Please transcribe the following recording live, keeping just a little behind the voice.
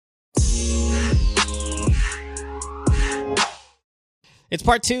It's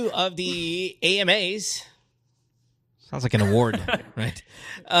part 2 of the AMAs. Sounds like an award, right?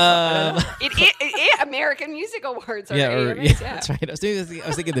 American Music Awards. Or AMAs, that's right. I was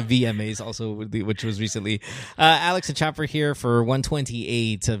thinking the VMAs also, which was recently. Alex and Chopper here for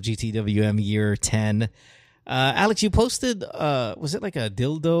 128 of GTWM Year 10. Alex, you posted, was it like a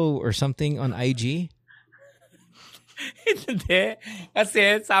dildo or something on IG? Hindi.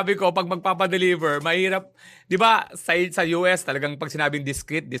 Kasi sabi ko, pag magpapadeliver, mahirap. Di ba, sa US, talagang pag sinabing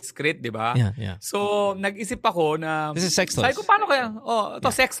discreet, di ba? Yeah. So, nag-isip ako na... This is sex toys. Sabi ko, paano kaya?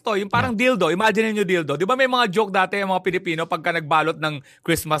 Sex toy. Yung parang dildo. Imagine nyo dildo. Di ba may mga joke dati yung mga Pilipino pagka nagbalot ng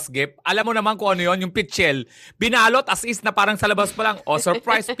Christmas gift? Alam mo naman kung ano yun, yung pitchel. Binalot as is na parang sa labas pa lang.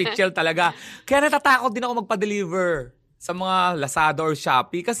 Surprise, pitchel talaga. Kaya natatakot din ako magpa-deliver sa mga Lazada or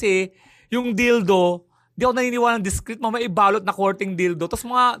Shopee kasi yung dildo, di ako naniniwala ng discreet, may ibalot na courting dildo. Tapos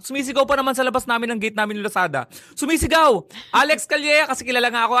mga sumisigaw pa naman sa labas namin ng gate namin ng Lazada. Sumisigaw! Alex Calye, kasi kilala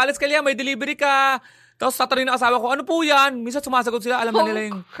nga ako. Alex Calye, may delivery ka. Tapos tatanungin ng asawa ko, ano po yan? Minsan sumasagot sila, alam na nila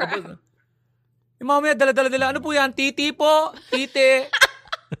yung... Yung mamaya, dala-dala. Ano po yan? Titi po. Titi.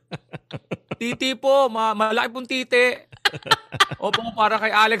 Titi po. Malaki pong titi. Opo, para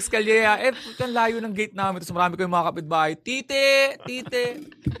kay Alex Calye. Ang layo ng gate namin. Tapos marami ko yung mga kapitbahay. Titi.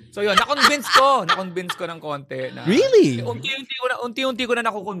 So yun, na-convince ko ng konti. Na, really? Unti-unti ko na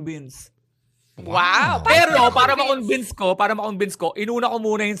nakukonvince. Wow. Pero para ma-convince ko, inuna ko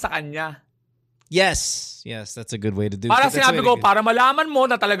muna yun sa kanya. Yes, that's a good way to do it. Para sinabi ko, para malaman mo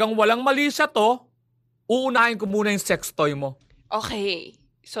na talagang walang mali siya to, uunahin ko muna yung sex toy mo. Okay.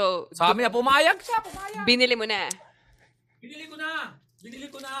 So, sabi niya, pumayag. Binili mo na. Binili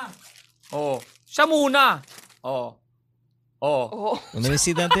ko na. Siya muna. Well, let me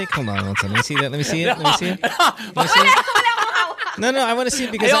see that dick. Hold on. Let me see that. Let me see it. No, I want to see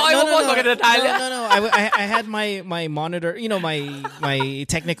it because no. I had my monitor, my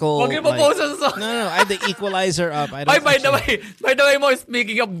technical. No, I had the equalizer up. By the way, mo,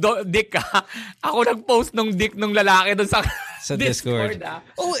 speaking of dick, ako nag-post nung dick nung lalaki doon sa Discord.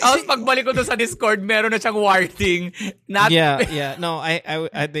 Tapos pagbalik ko doon sa Discord, meron na siyang warning. Yeah. No,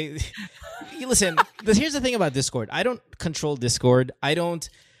 listen, here's the thing about Discord. I don't control Discord. I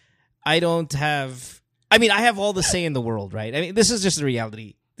have all the say in the world, right? I mean, this is just the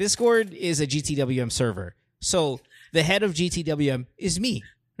reality. Discord is a GTWM server. So the head of GTWM is me,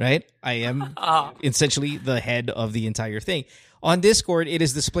 right? I am essentially the head of the entire thing. On Discord, it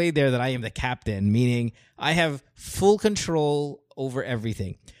is displayed there that I am the captain, meaning I have full control over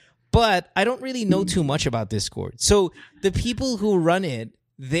everything. But I don't really know too much about Discord. So the people who run it,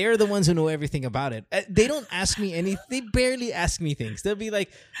 they're the ones who know everything about it. They don't ask me anything. They barely ask me things. They'll be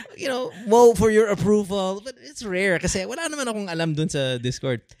like, Mo, for your approval. But it's rare kasi wala naman akong alam dun sa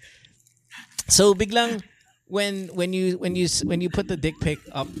Discord. So biglang when you put the dick pic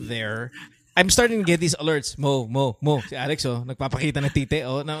up there, I'm starting to get these alerts. Mo, si Alex, nagpapakita ng tite.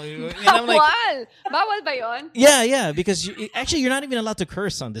 And I'm like, Bawal ba yun? Yeah, because you're not even allowed to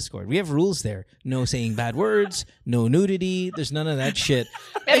curse on Discord. We have rules there. No saying bad words, no nudity, there's none of that shit.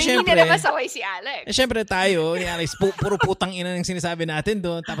 Pero hindi na masaway si Alex. Siyempre tayo, ni Alex, puro putang ina ng sinasabi natin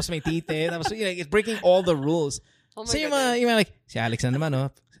doon, tapos may tite, tapos it's breaking all the rules. Oh my so yung mga like, si Alex na naman,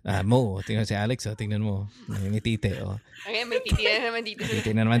 Mo, tingnan si Alex, tingnan mo. May tite, Okay, may titi na naman dito.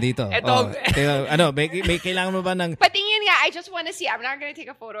 Titi na naman dito. May kailangan mo ba ng... Patingin nga, I just wanna see. I'm not gonna take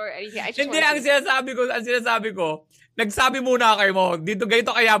a photo or anything. Hindi, ang sinasabi ko, nagsabi muna kay Mo, dito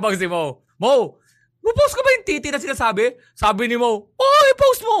ganito kayabang si Mo. Mo, post ko ba yung titi na sinasabi? Sabi ni Mo,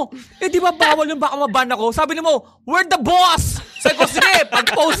 i-post mo. Di ba bawal yung baka maban ako? Sabi ni Mo, we're the boss. Sabi ko, sige,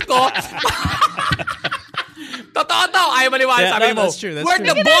 pag-post ko, Totoo to. Ayaw maniwala sa amin mo. That's true. We're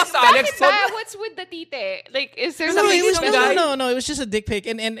the boss, Alex. What's with the tite? Like, is there something No. It was just a dick pic,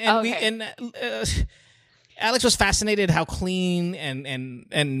 and Alex was fascinated how clean and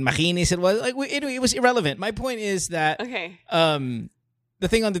makinis it was. Like it was irrelevant. My point is that the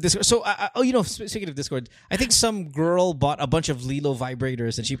thing on the Discord. So speaking of Discord, I think some girl bought a bunch of Lilo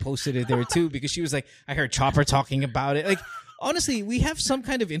vibrators and she posted it there too because she was like, I heard Chopper talking about it. Like honestly, we have some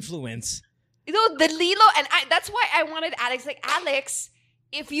kind of influence. The Lilo, and that's why I wanted Alex. Like, Alex,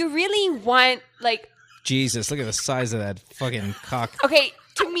 if you really want, like... Jesus, look at the size of that fucking cock. Okay,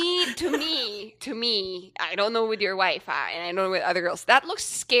 to me, I don't know with your wife, and I know with other girls, that looks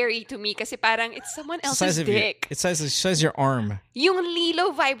scary to me kasi parang it's someone else's dick. It's the size of your arm. Yung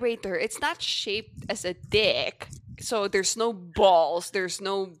Lilo vibrator, it's not shaped as a dick. So there's no balls, there's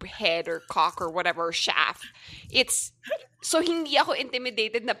no head or cock or whatever, shaft. So hindi ako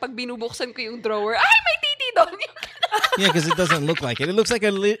intimidated na pag binubuksan ko yung drawer, ay, may titi doon. Yeah, because it doesn't look like it. It looks like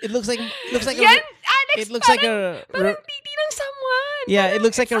Yan, Alex, it looks like parang titi ng someone. Yeah, it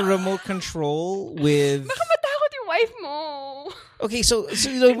looks like a remote control with. Baka matakot yung wife mo. Okay, so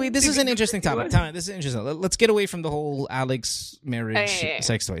wait, this is an interesting topic. This is interesting. Let's get away from the whole Alex marriage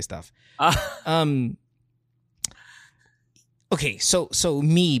sex toy stuff. Okay, so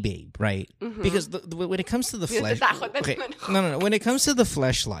me, babe, right? Because when it comes to the flesh, okay, no. When it comes to the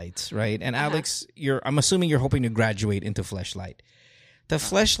fleshlights, right? And Alex, I'm assuming you're hoping to graduate into fleshlight. The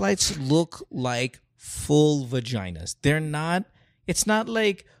fleshlights look like full vaginas. They're not. It's not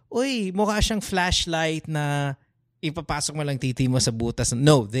like, oy, mukha siyang flashlight na ipapasok mo lang titi mo sa butas.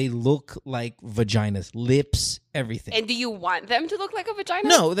 No, they look like vaginas, lips, everything. And do you want them to look like a vagina?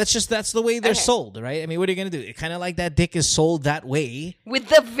 No, that's the way they're sold, right? I mean, what are you gonna do? It kind of like that dick is sold that way with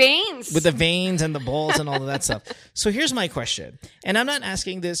the veins, and the balls and all of that stuff. So here's my question, and I'm not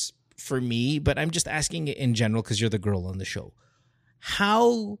asking this for me, but I'm just asking it in general because you're the girl on the show.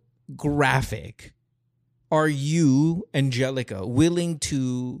 How graphic are you, Angelica, willing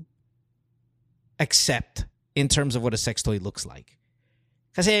to accept in terms of what a sex toy looks like?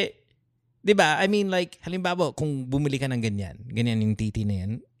 Kasi, di ba, I mean, like, halimbawa, kung bumili ka ng ganyan yung titi na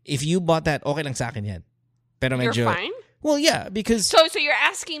yan, if you bought that, okay lang sa akin yan. Pero medyo, you're fine? Well, yeah, because... So you're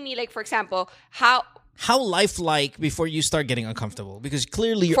asking me, like, for example, how lifelike before you start getting uncomfortable? Because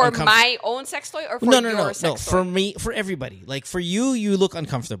clearly you're for uncomfortable. my own sex toy or for your sex toy? For me, for everybody. Like, for you look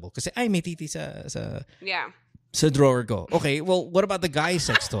uncomfortable. Kasi, ay, may titi sa drawer ko. Okay, well, what about the guy's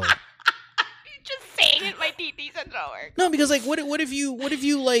sex toy? Just saying it, my titi's a drawer. No, because like, what if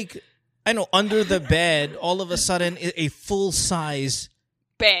you like, I know, under the bed, all of a sudden a full size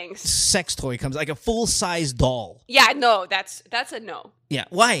bangs sex toy comes, like a full size doll. Yeah, no, that's a no. Yeah,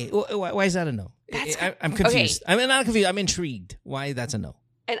 why? Why is that a no? I'm confused. Okay. I'm not confused. I'm intrigued. Why that's a no?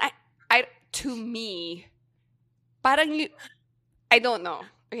 And I to me, parang I don't know.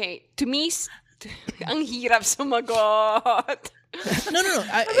 Okay, to me, ang hirap sumagot. No.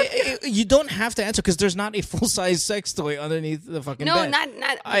 You don't have to answer because there's not a full-size sex toy underneath the fucking bed. No, not.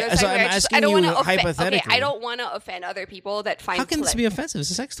 So I'm asking you hypothetically. Okay, I don't want to offend other people that find. How can this be offensive?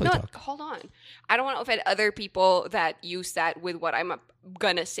 It's a sex toy talk. Hold on. I don't want to offend other people that use that with what I'm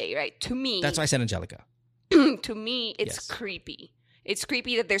gonna say. Right? To me, that's why I said Angelica. To me, it's creepy. It's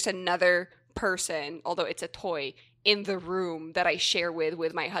creepy that there's another person, although it's a toy, in the room that I share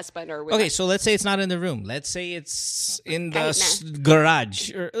with my husband or with. Okay, so let's say it's not in the room. Let's say it's in the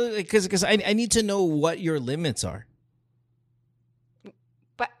garage, because I need to know what your limits are.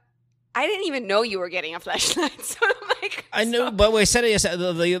 But I didn't even know you were getting a flashlight, so I'm like. I know, but I said it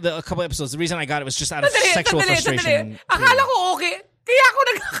a couple episodes. The reason I got it was just out of sexual frustration. Akala ko okay. Kaya ako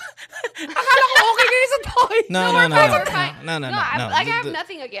akala ko okay kayo sa toy. No. I have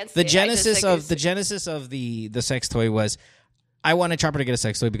nothing against the genesis of the sex toy was I wanted Chopper to get a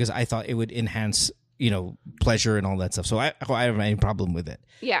sex toy because I thought it would enhance, pleasure and all that stuff. So I don't have any problem with it.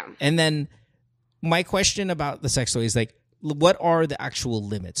 Yeah. And then my question about the sex toy is like, what are the actual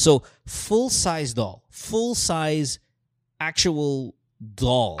limits? So full-size doll, full-size actual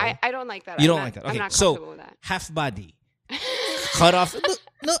doll. I don't like that. You don't like that. Okay. I'm not comfortable with that. Half body. Cut off.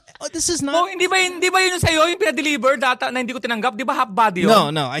 No, this is not. Oh, hindi ba yun sa'yo yung pinadeliver data na hindi ko tinanggap? Di ba half body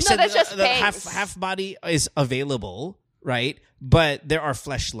yun? No. I said that's just the half body is available, right? But there are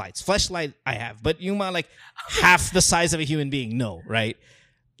fleshlights. Fleshlight I have, but yung mga like half the size of a human being, no, right?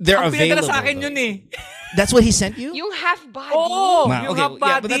 They're available. Sa akin yun eh. That's what he sent you? Yung half body. Oh, wow, yung half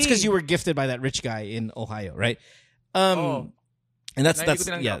body. Yeah, but that's because you were gifted by that rich guy in Ohio, right? And that's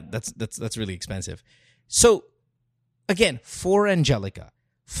really expensive. So again, for Angelica,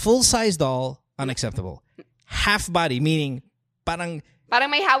 full-size doll, unacceptable. Half body, meaning parang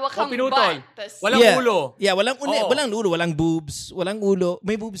may hawak kang butt. Walang ulo. Yeah, walang ulo, walang boobs, walang ulo.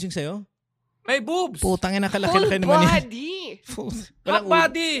 May boobs yung sa'yo? May boobs. Putang ina, kalaki-laki naman yan. Half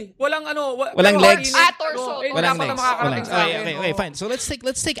body. Walang walang legs. Torso. Walang legs. Okay, fine. So let's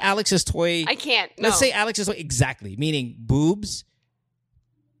take Alex's toy. I can't. No. Let's say Alex's toy exactly, meaning boobs,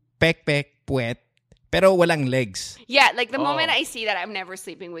 pek, puwet, pero walang legs. Yeah, like the moment I see that, I'm never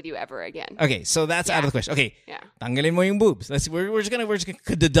sleeping with you ever again. Okay, so that's out of the question. Okay, yeah. Tanggalin mo yung boobs. We're just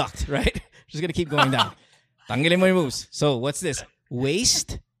gonna deduct, right? Just gonna keep going down. Tanggalin mo yung boobs. So what's this?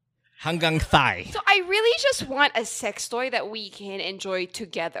 Waist hanggang thigh. So I really just want a sex toy that we can enjoy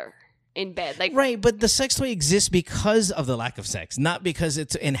together in bed. Like right, but the sex toy exists because of the lack of sex, not because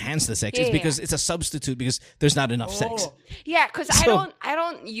it's to enhance the sex. It's because it's a substitute because there's not enough sex. Yeah, because I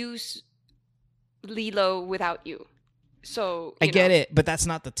don't use Lilo without you. So I get it, but that's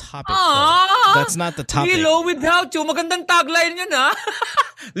not the topic. That's not the topic. Lilo without you. Magandang tagline yun, ha?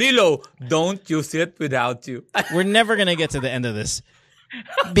 Lilo, don't use it without you. We're never going to get to the end of this.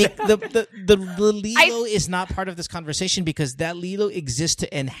 The Lilo is not part of this conversation because that Lilo exists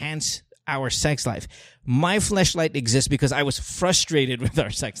to enhance our sex life. My fleshlight exists because I was frustrated with our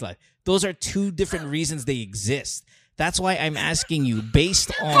sex life. Those are two different reasons they exist. That's why I'm asking you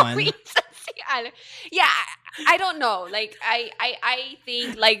based on. Yeah, I don't know. Like I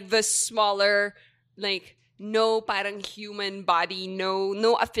think like the smaller, like no parang human body, no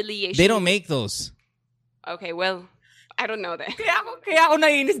affiliation. They don't make those. Okay, well, I don't know that. Kaya ako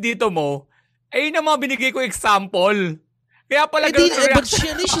nainis dito mo. Ayun ang mga binigay ko example. Kaya pala But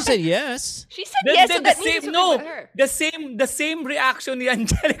she said yes. She said yes, so that means her. The same reaction ni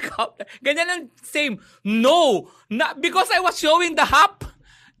Angelica. Ganyan ang same. No, because I was showing the half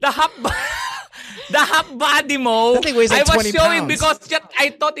body mo. That thing weighs like I was 20 showing pounds. because I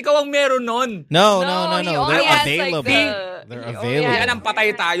thought ikaw ang meron nun. No. he They're only has, available. like, They're he only available. Kaya nang patay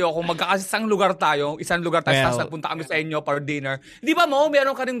tayo kung magkakasang lugar tayo, isang lugar tayo, Well, tapos nagpunta kami sa inyo for dinner. Di ba mo,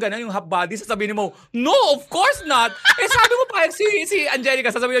 meron ka rin ganun yung half body, sasabihin mo, no, of course not. Sabi mo pa, si Angelica,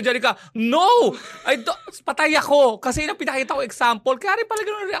 sasabihin ni Angelica, no, patay ako. Kasi yung pinakita ko example, kaya rin pala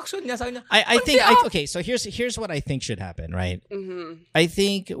ganun reaction niya. Sabi niya, I think okay, so here's what I think should happen, right? Mm-hmm. I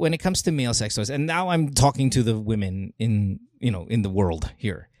think when it comes to male sex toys, and now I'm talking to the women in the world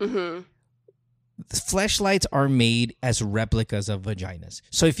here. Mm-hmm. Fleshlights are made as replicas of vaginas.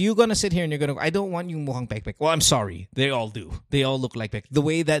 So if you're gonna sit here and you're gonna, I don't want yung mukhang pekpek. Well, I'm sorry, they all do. They all look like pek. The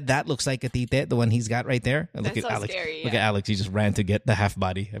way that looks like a tite, the one he's got right there. Look at so Alex. scary, Look at Alex. He just ran to get the half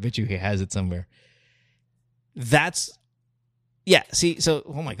body. I bet you he has it somewhere. That's yeah. See, so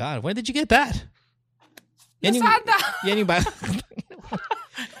oh my god, where did you get that? Yan yung ba?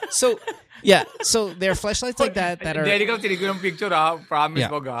 So yeah, so there are fleshlights like that are. Angelica, tinig ko yung picture ha. Promise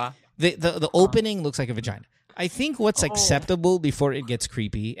Yeah. mo ha. The opening looks like a vagina. I think what's acceptable before it gets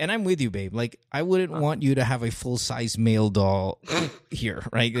creepy, and I'm with you, babe. Like, I wouldn't want you to have a full-size male doll here,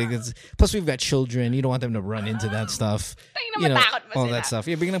 right? Like plus, we've got children. You don't want them to run into that stuff. You know, all that stuff.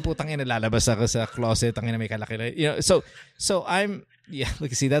 Yeah, biglang putang ina lalabas ako sa closet. Tangina may kalaki. You know, so I'm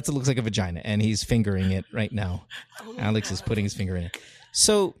look, see, that looks like a vagina, and he's fingering it right now. Alex is putting his finger in it.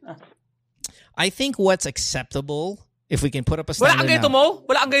 So, I think what's acceptable. If we can put up a standard Wala ang ganito now. mo?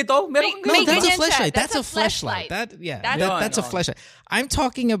 Wala ang ganito? Meron No, that's a ganyan siya. fleshlight. That's That's a a fleshlight. fleshlight. That's a fleshlight. I'm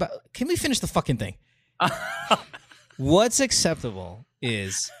talking about. Can we finish the fucking thing? What's acceptable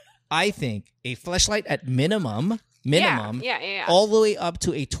is, I think, a fleshlight at minimum, Yeah. all the way up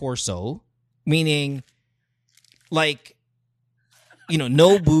to a torso, meaning, like,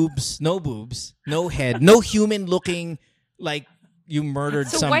 no boobs, no head, no human looking like you murdered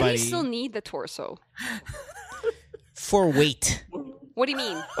So somebody. why do you still need the torso? For weight. What do you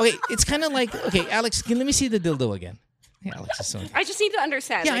mean? Okay, it's kind of like, okay, Alex, let me see the dildo again. Yeah, Alex is so. I just need to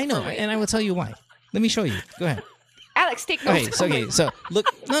understand. Yeah, like, I know, for weight. and I will tell you why. Let me show you. Go ahead. Alex, take notes. Okay, so look,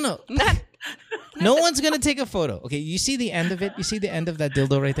 no, Not- no one's gonna take a photo. Okay, you see the end of it? You see the end of that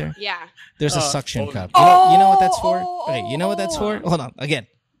dildo right there? yeah. There's a suction cup. You know what that's for? Okay, you know what that's for? Oh. Hold on, again.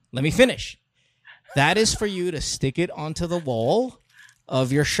 Let me finish. That is for you to stick it onto the wall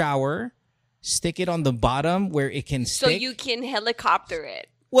of your shower. Stick it on the bottom where it can stick. So you can helicopter it.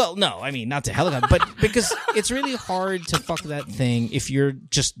 Well, no, I mean not to helicopter, but because it's really hard to fuck that thing if you're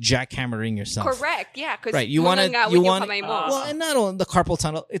just jackhammering yourself. Correct. Yeah. Right. You want to. Kamay mo. Well, and not only the carpal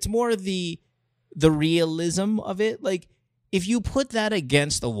tunnel. It's more the realism of it. Like if you put that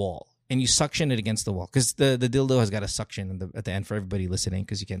against the wall and you suction it against the wall, because the dildo has got a suction at the end for everybody listening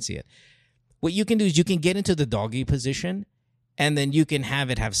because you can't see it. What you can do is you can get into the doggy position, and then you can have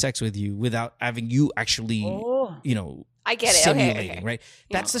it have sex with you without having you actually, I get it. simulating, Okay. right?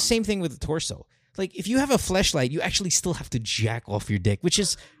 That's the same thing with the torso. Like if you have a fleshlight, you actually still have to jack off your dick, which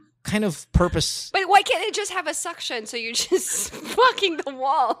is kind of purpose. But why can't it just have a suction so you're just fucking the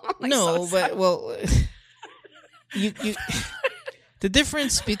wall? Like, No, so but well, you the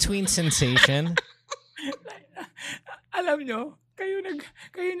difference between sensation. Alam nyo, kayo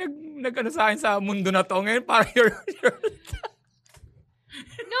nag ano sa akin sa mundo na to ngayon para you're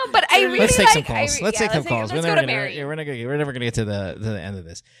No, but I really Let's take some like. calls. Let's take some calls. Let's We're go to never Mary. gonna we're never gonna get to the end of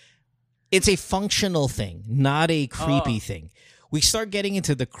this. It's a functional thing, not a creepy thing. We start getting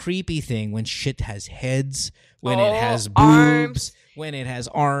into the creepy thing when shit has heads, when it has boobs, arms. when it has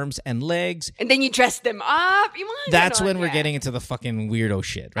arms and legs. And then you dress them up. Yung mga That's ganon, when we're yeah. getting into the fucking weirdo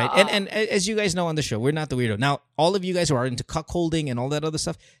shit, right? And as you guys know on the show, we're not the weirdo. Now, all of you guys who are into cuckolding and all that other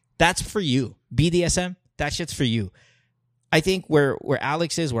stuff, that's for you. BDSM, that shit's for you. I think where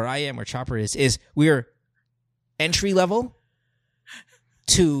Alex is, where I am, where Chopper is we're entry level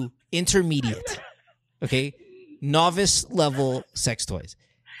to intermediate. Okay? Novice level sex toys.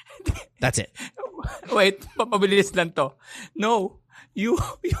 That's it. Wait, papabilis lang to. No. you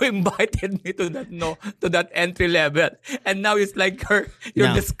invited me to that entry level, and now it's like you're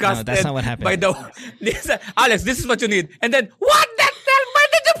No, disgusted. that's not what happened. By Alex, this is what you need, and then what the hell? Where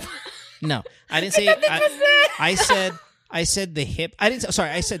did you? No, I didn't say. I said the hip. I didn't. Sorry,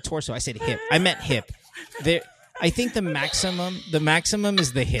 I said torso. I said hip. I meant hip. There. I think the maximum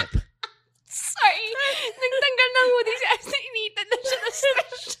is the hip. Sorry. Nagtanggal ng hoodie siya. Initan na siya na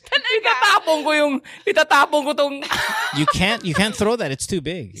stretch talaga. Itatapon ko tong. You can't throw that. It's too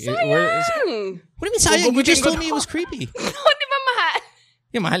big. What do you mean sayang? You just told me it was creepy. No, di ba mahal?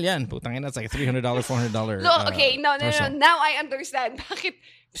 Yeah, mahal yan. Putang ina, it's like $300, $400. No, okay. No. torso. Now I understand bakit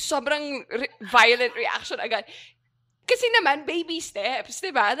sobrang violent reaction agad. Kasi naman, baby steps,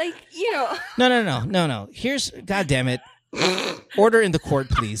 di ba? Like, you know. No. Here's, God damn it. Order in the court,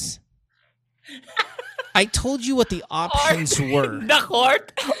 please. I told you what the options were. In the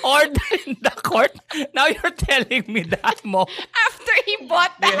court? Order in the court? Now you're telling me that, Mo. After he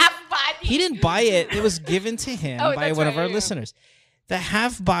bought the half body. He didn't buy it. It was given to him by one of our listeners. The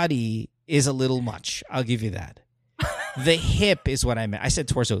half body is a little much. I'll give you that. The hip is what I meant. I said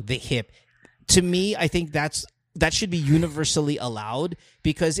torso. The hip. To me, I think that should be universally allowed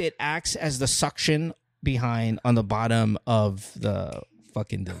because it acts as the suction behind on the bottom of the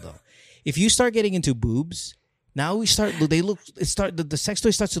fucking dildo. If you start getting into boobs, now the sex toy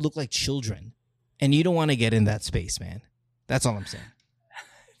starts to look like children. And you don't want to get in that space, man. That's all I'm saying.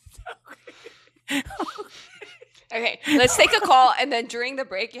 Okay, let's take a call, and then during the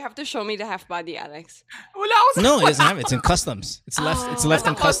break, you have to show me the half body, Alex. No, it doesn't have it. It's in customs. It's left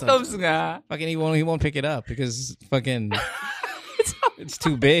in customs. Nga. Fucking he won't pick it up because fucking it's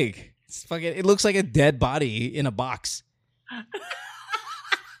too big. It looks like a dead body in a box.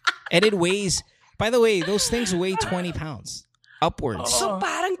 And it weighs, by the way, those things weigh 20 pounds upwards. So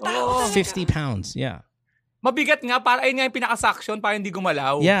parang tao. 50 pounds, yeah. Mabigat nga, para ayun nga yung pinaka-suction, para hindi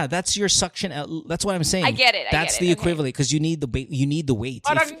gumalaw. Yeah, that's your suction. That's what I'm saying. I get it. That's the equivalent because you need the weight. You need the weight.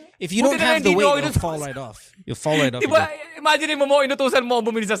 Parang, if you don't have the weight, dito, it'll fall right off. You'll fall right off. Diba, imagine mo, inutusan mo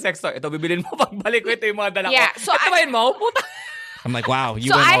bumili sa sex toy. Ito, bibilin mo, pagbalik ko, ito yung mga dala ko. Yeah, so mo, puta. I'm like, wow,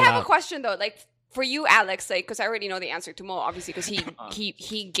 you so went I all have out. a question though, like for you, Alex, like because I already know the answer to Mo, obviously, because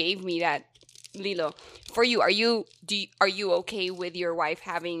he gave me that Lilo. For you, are you okay with your wife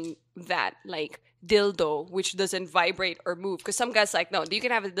having that like dildo which doesn't vibrate or move? Because some guys like, no, you can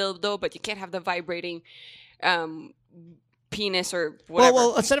have a dildo, but you can't have the vibrating penis or whatever.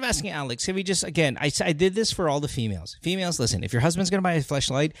 Well, instead of asking Alex, can we just, again, I did this for all the females. Females, listen, if your husband's going to buy a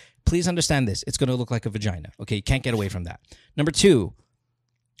fleshlight, please understand this. It's going to look like a vagina. Okay, you can't get away from that. Number two,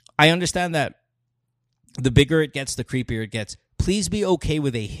 I understand that the bigger it gets, the creepier it gets. Please be okay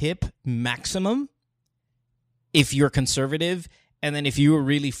with a hip maximum if you're conservative. And then if you were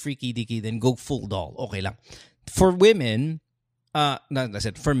really freaky deaky, then go full doll. Okay lang. For women,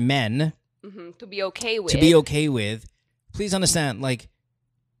 for men, to be okay with, please understand, like,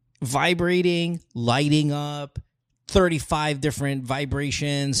 vibrating, lighting up, 35 different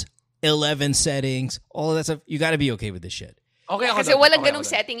vibrations, 11 settings, all of that stuff, you got to be okay with this shit. Okay, kasi walang ganung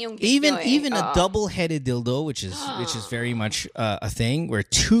setting yung gift even a double-headed dildo, which is very much a thing, where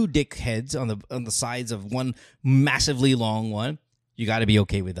two dick heads on the sides of one massively long one, you got to be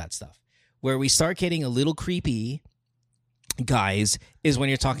okay with that stuff. Where we start getting a little creepy, guys, is when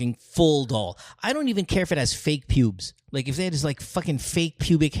you're talking full doll. I don't even care if it has fake pubes. Like, if it has, like, fucking fake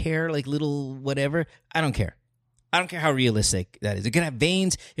pubic hair, like, little whatever, I don't care. I don't care how realistic that is. It could have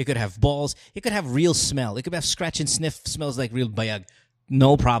veins. It could have balls. It could have real smell. It could have scratch and sniff, smells like real bayag.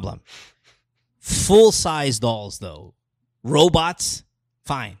 No problem. Full-size dolls, though. Robots,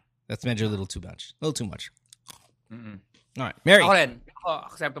 fine. That's maybe a little too much. A little too much. Mm-mm. All right, Mary. Ako rin.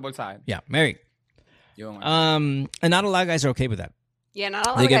 Acceptable sa akin. Yeah, Mary. And not a lot of guys are okay with that. Yeah, not a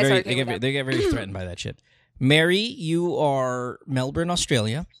lot of guys are okay with that. They get very threatened by that shit. Mary, you are Melbourne,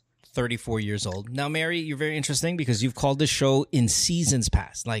 Australia, 34 years old. Now, Mary, you're very interesting because you've called this show in seasons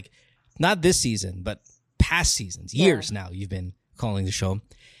past. Like, not this season, but past seasons. Years now you've been calling the show.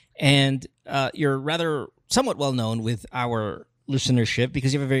 And you're rather somewhat well-known with our listenership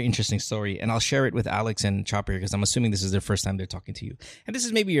because you have a very interesting story. And I'll share it with Alex and Chopper because I'm assuming this is their first time they're talking to you. And this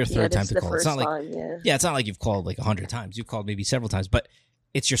is maybe your third time to call. It's not like it's not like you've called like 100 times. You've called maybe several times, but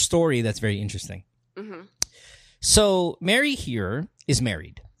it's your story that's very interesting. Mm-hmm. So Mary here is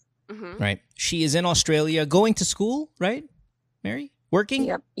married, right? She is in Australia going to school, right? Mary? Working?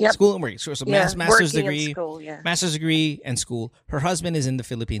 Yep. School and working. So master's degree, school, master's degree and school. Her husband is in the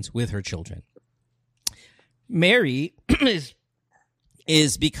Philippines with her children. Mary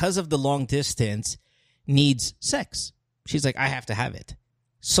is because of the long distance, needs sex. She's like, I have to have it.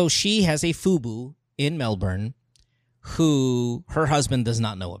 So she has a FUBU in Melbourne who her husband does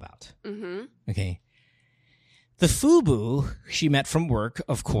not know about. Mm-hmm. Okay. The FUBU she met from work,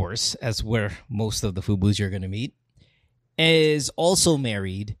 of course, as where most of the FUBUs you're going to meet, is also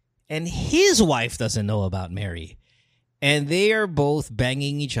married, and his wife doesn't know about Mary. And they are both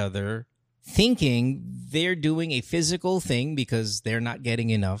banging each other, thinking they're doing a physical thing because they're not getting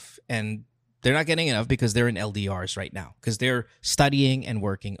enough. And they're not getting enough because they're in LDRs right now, because they're studying and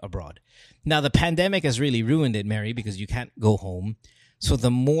working abroad. Now, the pandemic has really ruined it, Mary, because you can't go home. So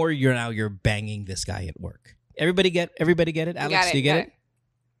the more you're banging this guy at work. Everybody get it? Alex, do you get it?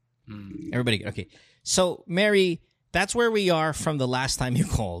 Everybody get it. Okay. So, Mary, that's where we are from the last time you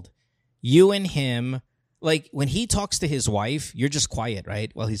called. You and him, like, when he talks to his wife, you're just quiet,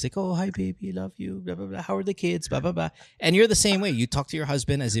 right? Well, he's like, oh, hi, baby, love you, blah, blah, blah. How are the kids, blah, blah, blah. And you're the same way. You talk to your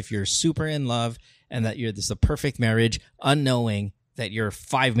husband as if you're super in love and that this is a perfect marriage, unknowing that you're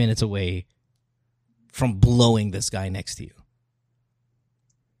 5 minutes away from blowing this guy next to you.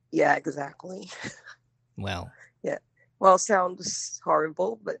 Yeah, exactly. Well. Yeah. Well, sounds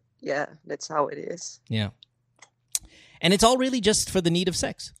horrible, but yeah, that's how it is. Yeah. And it's all really just for the need of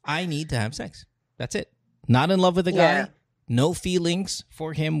sex. I need to have sex. That's it. Not in love with the guy. Yeah. No feelings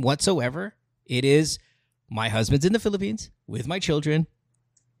for him whatsoever. It is, my husband's in the Philippines with my children.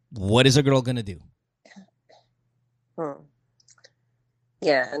 What is a girl going to do?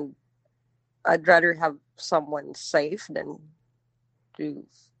 Yeah, and I'd rather have someone safe than to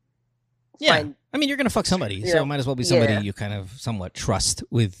find... I mean, you're going to fuck somebody, so it might as well be somebody you kind of somewhat trust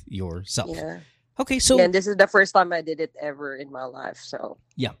with yourself. Yeah. Okay, so... And this is the first time I did it ever in my life, so...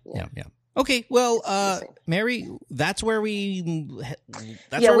 Yeah. Okay, well, Mary, that's where we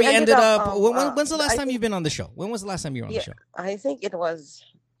ended up. When's the last time you've been on the show? When was the last time you were on the show? I think it was...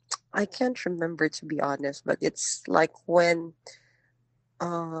 I can't remember, to be honest, but it's like when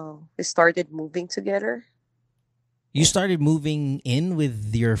we started moving together. You started moving in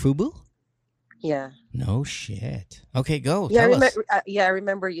with your FUBU? Yeah. No shit. Okay, go. Yeah, Tell us. I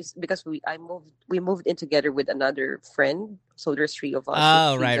remember you because we moved in together with another friend. So there's 3 of us.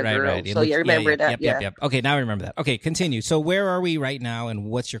 Oh, right. So you remember that? Yep. Okay, now I remember that. Okay, continue. So where are we right now, and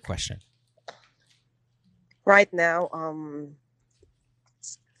what's your question? Right now,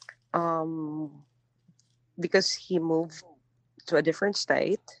 because he moved to a different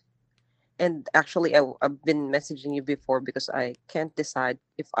state, and actually I've been messaging you before because I can't decide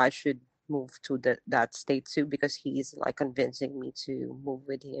if I should move to that state too, because he's like convincing me to move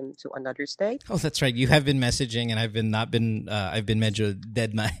with him to another state. Oh, that's right. You have been messaging, and I've been medio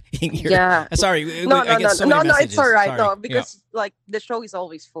dead my your... Yeah. Sorry. No, it's all right. Sorry. No, because like the show is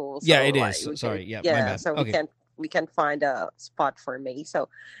always full. So, yeah, it is. Sorry. Yeah, my bad. So okay. we can find a spot for me. So,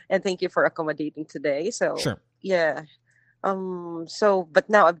 and thank you for accommodating today. So sure. Yeah. So, but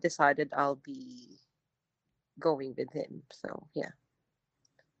now I've decided I'll be going with him. So yeah.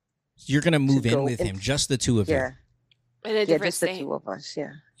 You're gonna move in with him, just the two of you. Yeah. In a different just state. the 2 of us.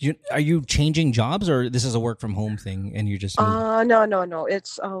 Yeah. Are you changing jobs, or this is a work from home thing, and you just? No.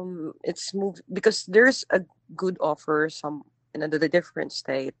 It's moved because there's a good offer in another different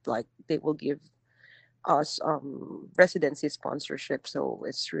state. Like they will give us residency sponsorship. So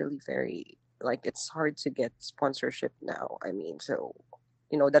it's really very it's hard to get sponsorship now. I mean, so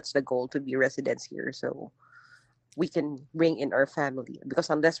that's the goal, to be residents here. So we can bring in our family, because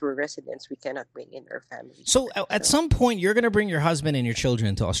unless we're residents, we cannot bring in our family. So at some point, you're going to bring your husband and your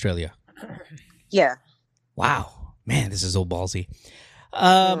children to Australia. Yeah. Wow, man, this is so ballsy.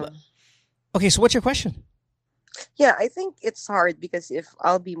 Okay, so what's your question? Yeah, I think it's hard because if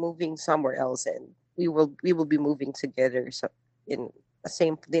I'll be moving somewhere else and we will be moving together, so in the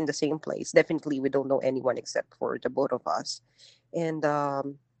same place. Definitely, we don't know anyone except for the both of us, and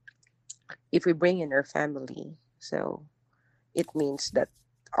if we bring in our family. So it means that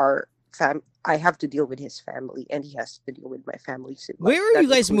I have to deal with his family, and he has to deal with my family. So where are you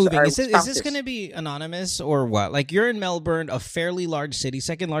guys moving? Is this going to be anonymous or what? Like, you're in Melbourne, a fairly large city,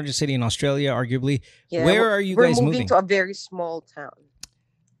 second largest city in Australia, arguably. Yeah, where are you guys moving? We're moving to a very small town.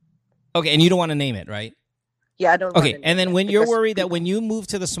 Okay, and you don't want to name it, right? Yeah, I don't. Okay, and then when you're worried that when you move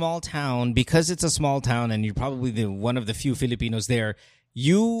to the small town, because it's a small town and you're probably one of the few Filipinos there,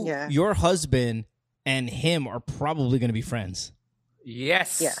 your husband and him are probably going to be friends.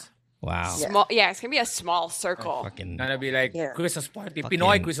 Yes. Yeah. Wow. Small, it's going to be a small circle. Gonna be like Christmas party,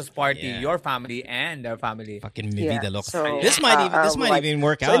 Pinoy Christmas party, your family and their family. Fucking mi vida loca. So, this might even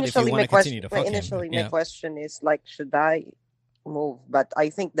work out if you want to continue to fuck him. Initially, my question is should I move? But I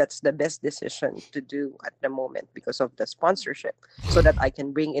think that's the best decision to do at the moment because of the sponsorship, so that I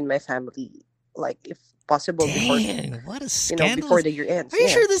can bring in my family like if possible before Dang, what a scandal! before the year ends. Are you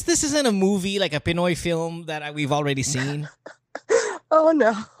Yeah. sure this isn't a movie, like a Pinoy film that we've already seen? Oh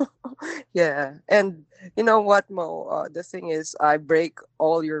no. Yeah. And you know what, Mo? The thing is, I break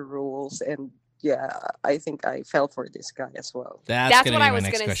all your rules, and yeah, I think I fell for this guy as well That's gonna what be I my was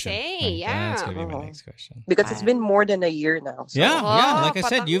next gonna question. say, That's yeah. gonna be my Oh. next question. because it's been more than a year now. So. Yeah, yeah. Oh, Like I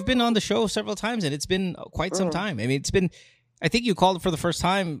said, patang. you've been on the show several times, and it's been quite some time. I mean, it's been. I think you called it for the first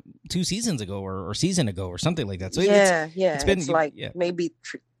time 2 seasons ago, or season ago, or something like that. So Yeah, it's been like yeah. maybe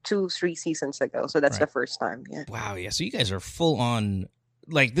 2-3 seasons ago. So that's Right. the first time. Yeah. Wow, yeah. So you guys are full on.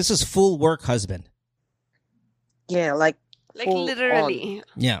 Like this is full work husband. Yeah, like Like full literally.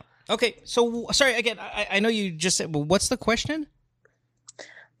 Yeah. Okay. So sorry again. I know you just said. Well, what's the question?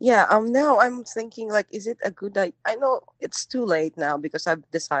 Yeah, now I'm thinking like, is it a good idea? I know it's too late now because I've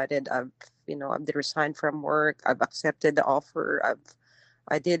decided I've resigned from work. I've accepted the offer.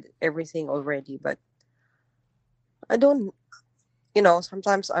 I did everything already, but I don't,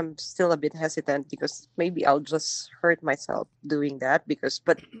 sometimes I'm still a bit hesitant because maybe I'll just hurt myself doing that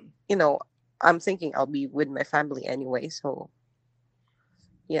but I'm thinking I'll be with my family anyway, so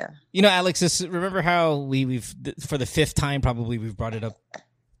yeah. You know, Alex, remember how we've for the 5th time probably we've brought it up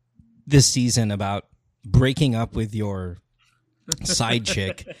this season about breaking up with your side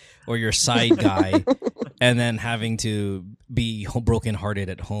chick or your side guy and then having to be brokenhearted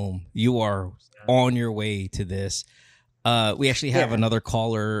at home. You are on your way to this. We actually have another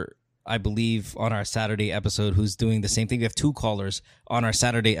caller, I believe, on our Saturday episode who's doing the same thing. We have 2 callers on our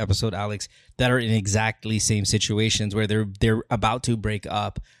Saturday episode, Alex, that are in exactly same situations where they're about to break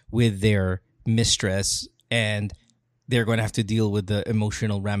up with their mistress and they're going to have to deal with the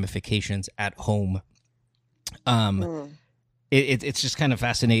emotional ramifications at home. It's just kind of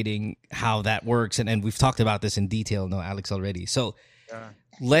fascinating how that works, and we've talked about this in detail, no, Alex, already. So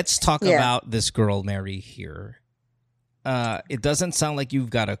let's talk about this girl, Mary, here. It doesn't sound like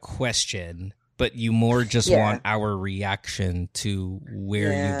you've got a question, but you more just want our reaction to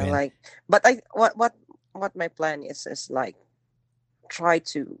where you've been. Like, but what my plan is like try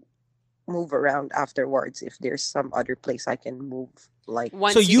to move around afterwards if there's some other place I can move. Like,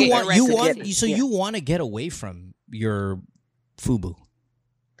 Once So you get want your you want residency. so you want to get away from your FUBU.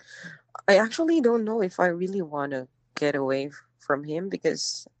 I actually don't know if I really want to get away from him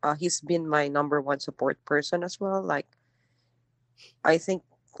because he's been my number one support person as well. Like, I think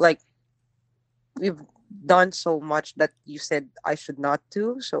like we've done so much that you said I should not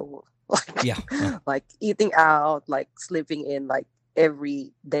do. So like, Yeah. like eating out, like sleeping in, like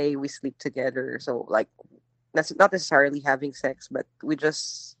every day we sleep together. So like that's not necessarily having sex, but we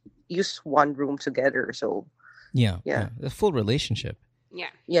just use one room together. So Yeah. Yeah. A full relationship.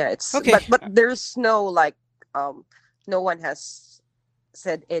 yeah, it's Okay. but there's no like no one has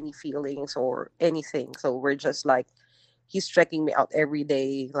said any feelings or anything. So we're just like he's checking me out every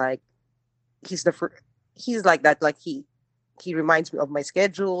day. Like he's he's like that. Like he reminds me of my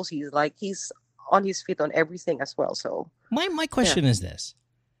schedules. He's on his feet on everything as well. So My question is this.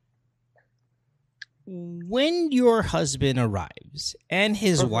 When your husband arrives and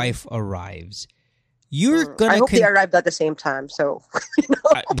his wife arrives, you're I gonna hope they arrived at the same time. So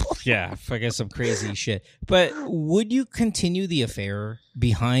yeah, forget some crazy shit. But would you continue the affair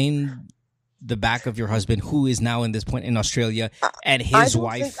behind the back of your husband, who is now in this point in Australia, and I his don't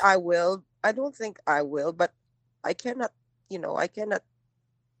wife? think I will. I don't think I will. But I cannot. I cannot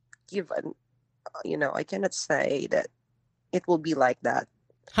give an. I cannot say that it will be like that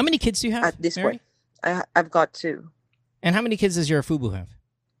How many kids do you have at this Mary? point. I've got 2. And how many kids does your FUBU have?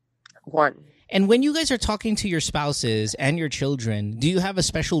 1. And when you guys are talking to your spouses and your children, do you have a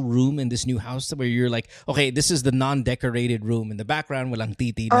special room in this new house where you're like, okay, this is the non-decorated room in the background, walang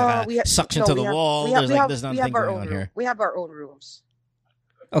titi, suction to the wall. There's nothing our going own on room. here. We have our own rooms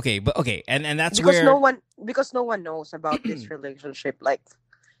Okay, but okay, and that's because where no one knows about this relationship. Like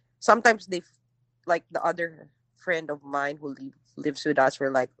sometimes like the other friend of mine who lives with us were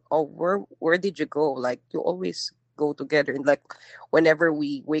like, oh, where did you go? Like you always go together, and like whenever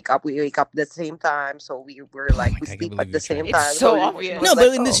we wake up the same time, so we were like we God, I can't sleep believe at the you tried same that. time. It's so it obvious. was no, like,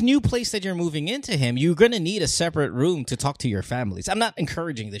 but in this oh. new place that you're moving into him, you're gonna need a separate room to talk to your families. I'm not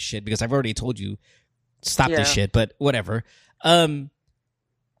encouraging this shit because I've already told you stop this Yeah. shit, but whatever.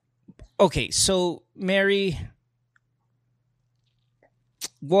 Okay, so Mary,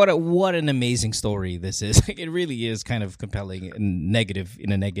 what an amazing story this is. It really is kind of compelling and negative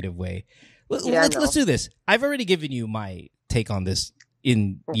in a negative way. Yeah, Let's do this. I've already given you my take on this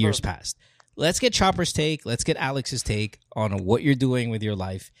in years past. Let's get Chopper's take. Let's get Alex's take on what you're doing with your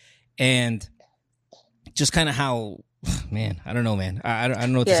life and just kind of how Man, I don't know, man. I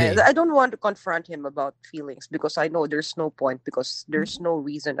don't know what to say. Yeah, I don't want to confront him about feelings because I know there's no point because there's no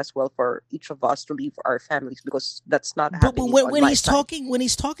reason as well for each of us to leave our families because that's not But happening when, on when my he's side.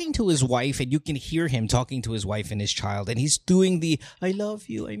 talking to his wife, and you can hear him talking to his wife and his child, and he's doing the "I love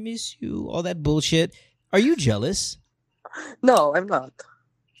you, I miss you," all that bullshit. Are you jealous? No, I'm not.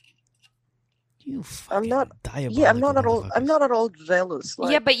 You I'm not. fucking Yeah, I'm not at diabolical all. I'm motherfuckers. not at all jealous. Yeah,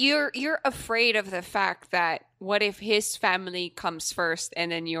 Like, but you're afraid of the fact that what if his family comes first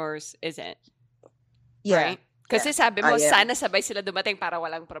and then yours isn't, yeah, right? Kasi yeah, sabi mo, I am. sana sabay sila dumating para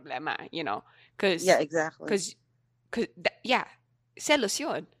walang problema, you know? Because, Yeah, exactly. yeah, selos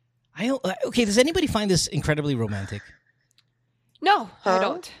yun. Okay, does anybody find this incredibly romantic? No, I Huh?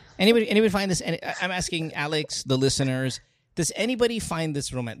 don't. Anybody find this? I'm asking Alex, the listeners. Does anybody find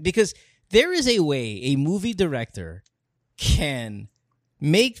this romantic? Because there is a way a movie director can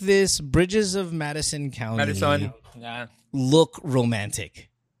make this Bridges of Madison County Madison. Yeah. look romantic.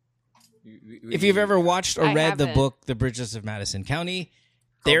 If you've ever watched or I read the haven't. book The Bridges of Madison County,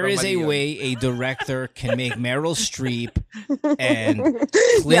 there is a Maria. way a director can make Meryl Streep and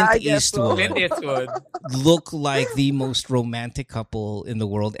Clint Yeah, I guess so. Eastwood Clint Eastwood. look like the most romantic couple in the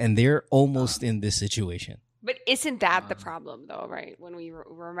world, and they're almost in this situation. But isn't that the problem, though, right? When we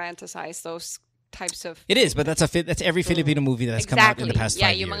romanticize those types of It is, but that's every Filipino movie that has come out in the past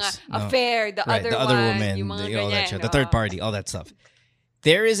 5 yung years. mga No. affair, the Right, other the other one, woman, yung mga all that ganyan, shit, the third oo. party, all that stuff.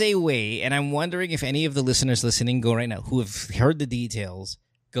 There is a way, and I'm wondering if any of the listeners listening go right now who have heard the details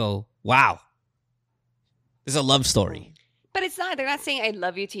go, wow, this is a love story. But it's not. They're not saying "I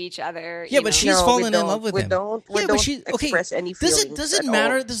love you" to each other. Yeah, you but know? she's No, fallen we in don't. love with we him. Don't, we Yeah, don't but she okay. express any Does feelings. it at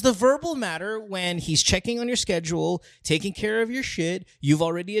matter? all. Does the verbal matter when he's checking on your schedule, taking care of your shit? You've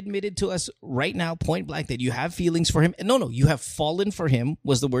already admitted to us right now, point blank, that you have feelings for him. No, you have fallen for him.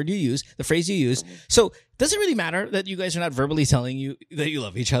 Was the word you used, the phrase you used. So does it really matter that you guys are not verbally telling you that you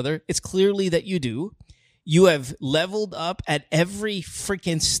love each other? It's clearly that you do. You have leveled up at every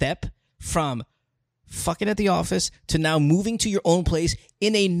freaking step from fucking at the office to now moving to your own place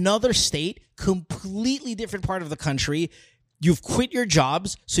in another state, completely different part of the country. You've quit your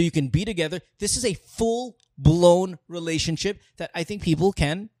jobs so you can be together. This is a full-blown relationship that I think people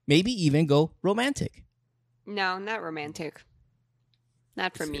can maybe even go romantic. No, not romantic.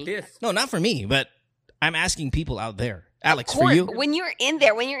 Not for It me. is. No, not for me, but I'm asking people out there. Alex, Of for course, you? when you're in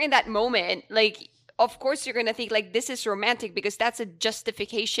there, when you're in that moment, like, of course you're gonna think like this is romantic because that's a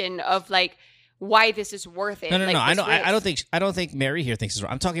justification of like why this is worth it. No. Like, I this know. I risk. don't think Mary here thinks it's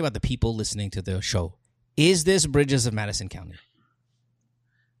wrong. I'm talking about the people listening to the show. Is this Bridges of Madison County?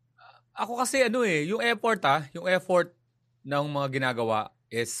 Ako kasi yung effort ng mga ginagawa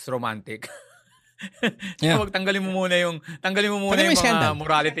is romantic. Yeah. So, tanggalin mo muna yung Tanggalin mo mga yung scandal.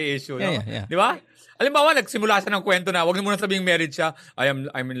 morality issue, no? Yeah. Di ba? Halimbawa, nagsimula siya ng kwento na, wag mo na sabihing married siya. I'm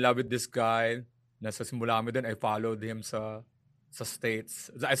in love with this guy. Nasa simula kami doon, I followed him sa States,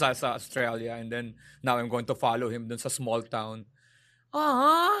 sa Australia, and then now I'm going to follow him doon sa small town.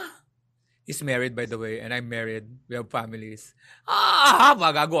 He's married, by the way, and I'm married. We have families.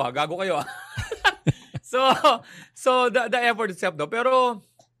 Gago kayo. So the effort itself though. Pero,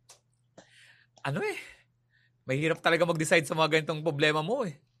 mahirap talaga mag-decide sa mga ganitong problema mo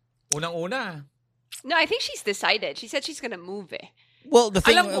eh. Unang-una. No, I think she's decided. She said she's gonna move it. Well, the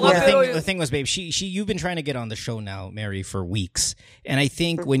thing, Alam ko, pero- the thing was, babe, you've been trying to get on the show now, Mary, for weeks, and I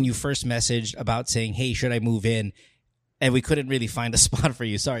think when you first messaged about saying, "Hey, should I move in?" and we couldn't really find a spot for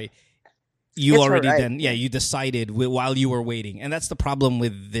you. Sorry, you It's already alright. then, yeah, you decided while you were waiting, and that's the problem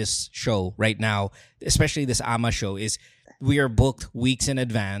with this show right now, especially this AMA show, is we are booked weeks in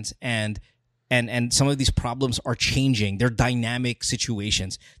advance, and some of these problems are changing. They're dynamic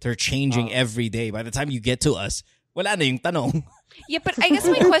situations. They're changing every day. By the time you get to us, wala na yung tanong. Yeah, but I guess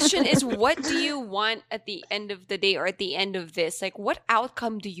my question is, what do you want at the end of the day or at the end of this? Like, what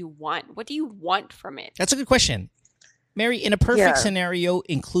outcome do you want? What do you want from it? That's a good question. Mary, in a perfect Yeah. scenario,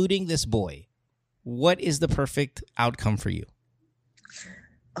 including this boy, what is the perfect outcome for you?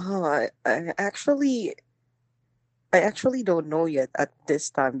 I actually don't know yet at this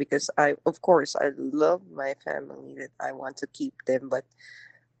time because of course I love my family that I want to keep them, but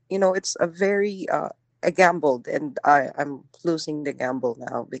it's a very I gambled and I'm losing the gamble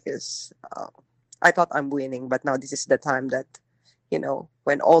now because I thought I'm winning, but now this is the time that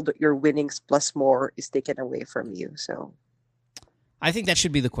when all your winnings plus more is taken away from you. So I think that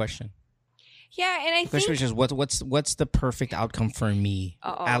should be the question. Yeah, and I The question think is just what's the perfect outcome for me?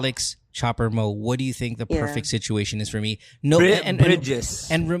 Uh-oh. Alex, Chopper, Mo, what do you think the Yeah. perfect situation is for me? No, Bridges.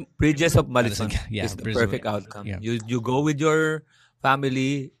 and Bridges of Madison Yeah, is the Bridges of- perfect outcome. yeah. You go with your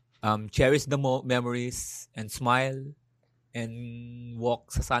family cherish the memories and smile and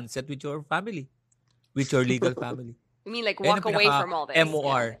walk sa sunset with your family, with your legal family. I mean, like, Yan walk ang away pinaka from all this.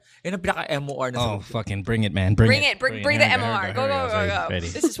 MOR. Yan ang pinaka-MOR na Oh, solution. fucking bring it, man. Bring it. Bring the MOR. Go, go, go, go. Ready.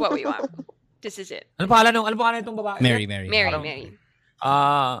 This is what we want. This is it. Ano pangalan itong babae? Mary. Mary.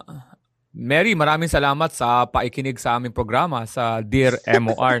 Mary, maraming salamat sa paikinig sa aming programa sa Dear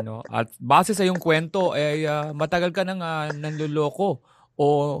MOR, no? At base sa iyong kwento, matagal ka nang nanloloko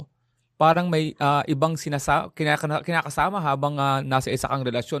o parang may ibang kinakasama habang nasa isa kang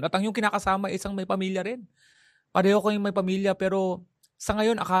relasyon. At ang iyong kinakasama isang may pamilya rin. Pareho kayong may pamilya pero sa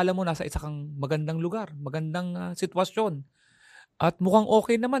ngayon akala mo nasa isa kang magandang lugar, magandang sitwasyon. At mukhang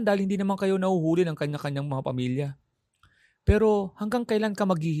okay naman dahil hindi naman kayo nahuhuli ng kanya-kanyang mga pamilya. Pero hanggang kailan ka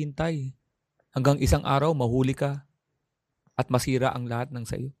maghihintay? Hanggang isang araw mahuli ka at masira ang lahat ng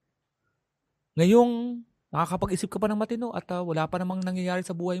sayo. Ngayong nakakapag-isip ka pa ng matino at wala pa namang nangyayari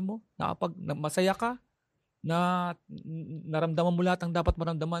sa buhay mo, masaya ka na naramdaman mo lahat ang dapat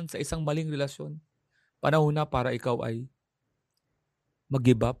maramdaman sa isang maling relasyon. Panahon na para ikaw ay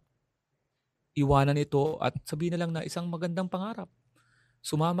mag-give up, iwanan ito at sabihin na lang na isang magandang pangarap.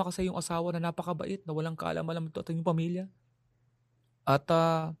 Sumama ka sa iyong asawa na napakabait, na walang kaalam-alam ito at iyong pamilya. At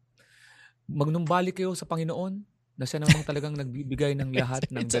magnumbalik kayo sa Panginoon na siya namang talagang nagbibigay ng lahat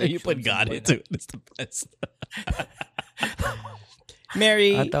ng It's how you put direction sa God buhay into it. It's the best.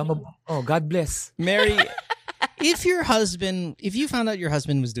 Mary, At God bless. Mary, if you found out your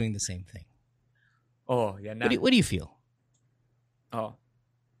husband was doing the same thing, Oh, yan na. what do you feel? Oh.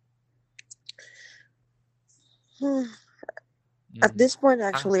 At this point,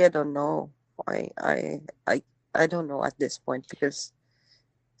 actually, I don't know. I don't know at this point because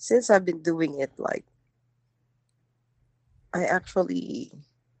since I've been doing it, like I actually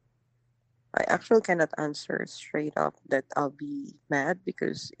cannot answer straight up that I'll be mad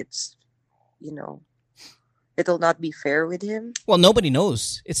because it's, it'll not be fair with him. Well, nobody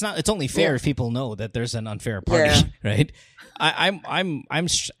knows. It's only fair if people know that there's an unfair party, Yeah. right? I'm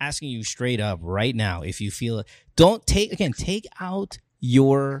asking you straight up right now. If you feel, take out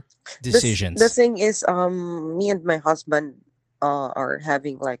your decisions. The thing is, me and my husband are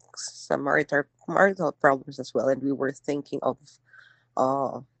having like some marital problems as well, and we were thinking of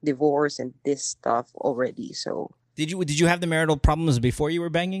divorce and this stuff already. So Did you have the marital problems before you were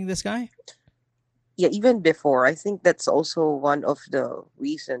banging this guy? yeah, even before, I think that's also one of the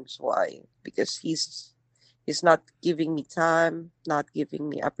reasons why, because he's not giving me time, not giving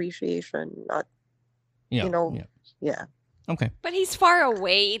me appreciation, not Yeah. yeah. Okay. But he's far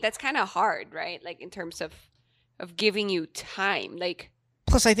away. That's kind of hard, right? Like, in terms of giving you time. Like,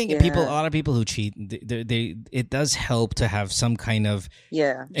 Plus, I think Yeah. a lot of people who cheat, it does help to have some kind of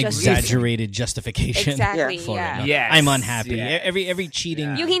Yeah. exaggerated justification. exactly, for yeah. it. No? Yes, I'm unhappy. yes. Every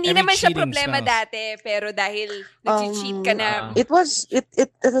cheating. Yung hindi every naman siya cheating problema spouse. dati, pero dahil nag-cheat ka na. It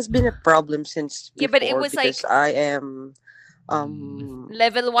has been a problem since Yeah, but it before was like- because I am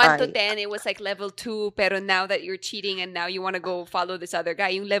Level 1 to I- 10, it was like level 2. Pero now that you're cheating and now you want to go follow this other guy,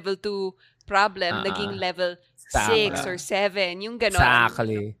 yung level 2 problem, naging level 6 Tama. or 7. Yung ganon.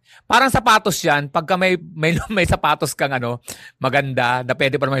 Exactly. Parang sapatos yan. Pagka may sapatos kang maganda, na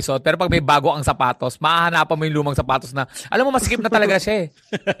pwede pa naman isuot. Pero pag may bago ang sapatos, mahahanapan mo yung lumang sapatos na, alam mo, masikip na talaga siya eh.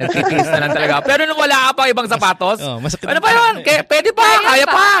 Nagtitiis na lang talaga. Pero nung wala ka pa ibang sapatos, masakit ano pa yun? Pwede pa, kaya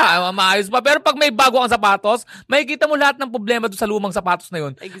pa. Maayos pa. Pero pag may bago ang sapatos, makikita mo lahat ng problema doon sa lumang sapatos na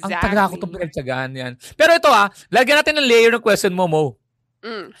yun. Ang Exactly. taga ko itong pinagtsagaan yan. Pero ito lagyan natin ng layer ng question mo, Mo.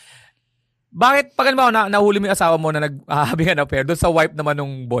 Mm. Bakit pag nahuli mo yung asawa mo na naghahabi ka na affair doon sa wife naman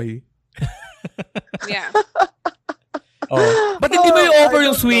nung boy? Yeah. Oh. Ba't hindi mo I i-offer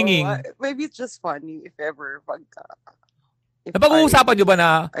yung don't know. swinging? Maybe it's just funny if ever. If Napag-uusapan nyo ba na,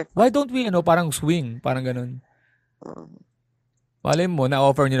 I- why don't we, parang swing? Parang ganun. Malay mo,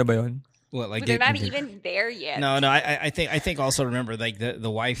 na-offer nyo na ba yun? Well, like But they're not even there yet. No. I think also remember like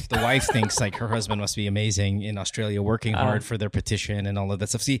the wife thinks like her husband must be amazing in Australia, working hard for their petition and all of that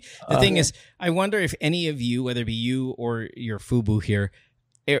stuff. See, the thing is, I wonder if any of you, whether it be you or your FUBU here,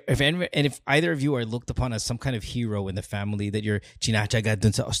 if either of you are looked upon as some kind of hero in the family that you're chinatsaga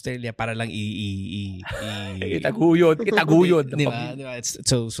dun sa Australia para lang Itaguyod. Diba? It's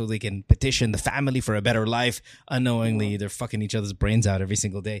so they can petition the family for a better life. Unknowingly, they're fucking each other's brains out every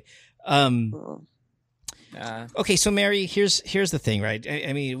single day. Okay, so Mary, here's the thing, right?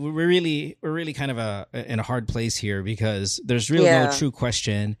 I mean, we're really kind of in a hard place here because there's really no true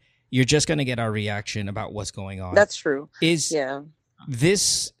question. You're just gonna get our reaction about what's going on. That's true. Yeah.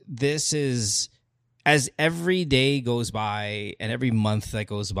 This is, as every day goes by and every month that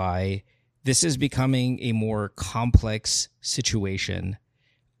goes by, this is becoming a more complex situation.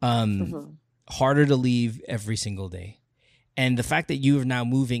 harder to leave every single day. And the fact that you're now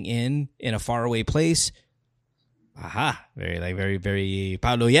moving in a faraway place, very, very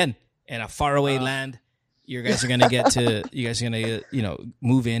Paolo yan, in a faraway land, you guys are gonna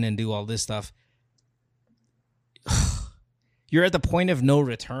move in and do all this stuff. You're at the point of no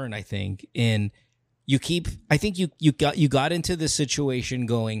return, I think. I think you got into this situation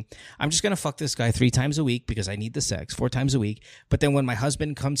going, I'm just gonna fuck this guy 3 times a week because I need the sex 4 times a week. But then when my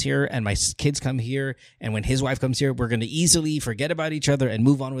husband comes here and my kids come here and when his wife comes here, we're gonna easily forget about each other and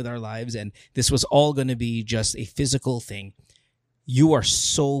move on with our lives. And this was all gonna be just a physical thing. You are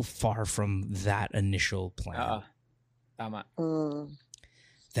so far from that initial plan. Tama.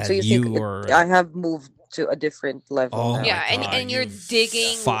 That So you think I have moved to a different level Oh now? my Yeah, God, and you're you've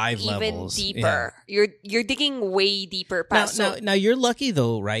digging 5 even levels. deeper. You're digging way deeper. Now you're lucky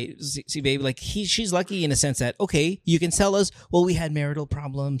though, right? See, babe, like she's lucky in a sense that okay, you can tell us, well, we had marital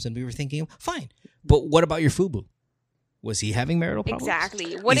problems and we were thinking, fine, but what about your FUBU? Was he having marital problems?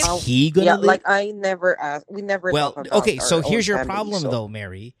 Exactly. What Is if he gonna? Yeah, live? like I never asked. We never. Well, talk about okay, our so own here's your family, problem so- though,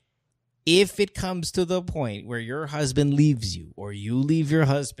 Mary. If it comes to the point where your husband leaves you or you leave your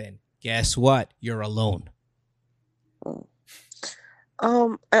husband, guess what? You're alone. I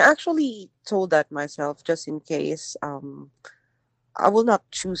actually told that myself just in case. I will not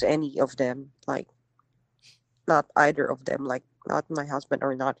choose any of them. Like, not either of them. Like, not my husband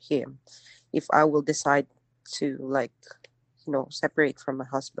or not him. If I will decide to separate from my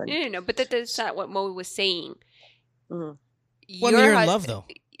husband. no, but that's not what Mo was saying. Mm. Well, I mean, you're in love though.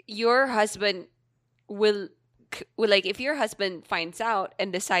 Your husband will like if your husband finds out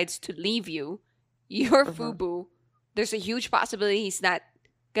and decides to leave you, your FUBU, there's a huge possibility he's not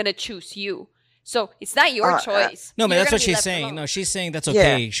gonna choose you. So it's not your choice. No, man, You're that's gonna what be she's left saying. alone. No, she's saying that's Yeah.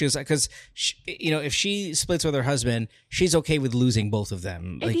 okay. She was like, because if she splits with her husband, she's okay with losing both of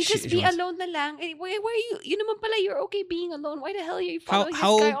them. And Like, he just she be wants- alone na lang. Eh, why are you? You naman pala, you're okay being alone. Why the hell are you following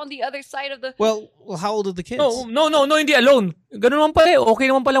how- this guy on the other side of the? Well, how old are the kids? No, hindi alone. Ganun naman pala eh. Okay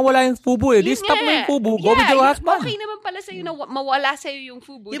naman pala wala yung FUBU eh. Di Yun stop nga. mo yung FUBU. Go with your yun- husband. Okay naman pala sa'yo na mawala sa'yo yung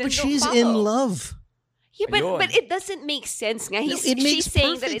FUBU. Yeah, then but don't she's follow. in love. Yeah, Ayun. but it doesn't make sense. Nga. No, it makes she's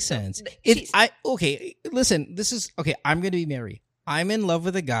saying that perfect it's sense. she's- Okay, listen, this is okay. I'm going to be Mary. I'm in love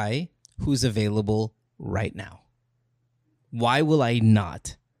with a guy who's available right now. Why will I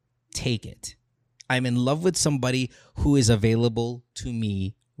not take it? I'm in love with somebody who is available to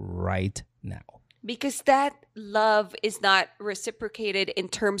me right now. because that love is not reciprocated in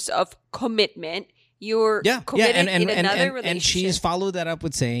terms of commitment. You're committed in another relationship. and she's followed that up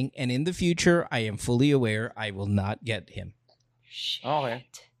with saying, and in the future, I am fully aware I will not get him. Shit. Okay.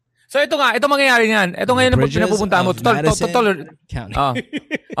 So ito mangyayari niyan. Ito ngayon na Bridges pinapupuntahan mo. of Madison County.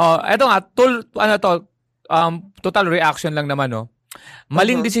 Ito nga, total reaction lang naman, no?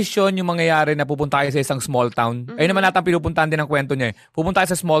 Maling desisyon yung mangyayari na pupunta kayo sa isang small town. Ayun naman natin pinupuntahan din ang kwento niya. Pupunta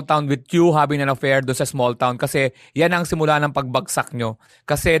kayo sa small town with you having an affair doon sa small town kasi yan ang simula ng pagbagsak nyo.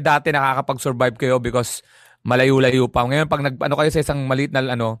 Kasi dati nakakapag-survive kayo because malayo-layo pa. Ngayon pag kayo sa isang maliit na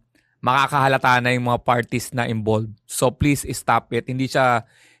makakahalata na yung mga parties na involved. So please stop it. Hindi siya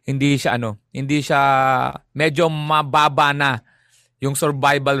medyo mababa na yung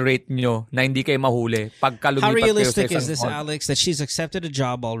survival rate nyo na hindi kayo mahuli pagka How lumipat kayo sa realistic isang is this, small. Alex, that she's accepted a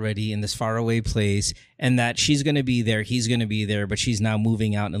job already in this faraway place and that she's going to be there, he's going to be there, but she's now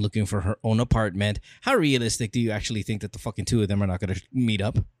moving out and looking for her own apartment? How realistic do you actually think that the fucking two of them are not going to meet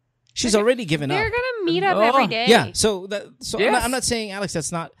up? She's already given up. They're gonna meet up Oh. every day. Yeah, Yes. I'm not saying, Alex,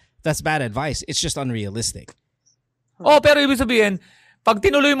 that's bad advice. It's just unrealistic. Oh, pero ibig sabihin, pag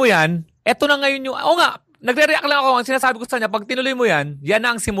tinuloy mo yan, eto na ngayon yung, nagre-react lang ako, ang sinasabi ko sa kanya, pag tinuloy mo yan, yan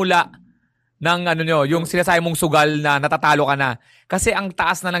na ang simula ng yung sinasabi mong sugal na natatalo ka na. Kasi ang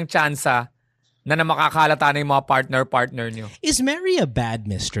taas na ng tsansa na makakalata na yung mga partner nyo. Is Mary a bad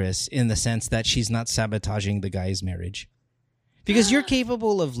mistress in the sense that she's not sabotaging the guy's marriage? Because you're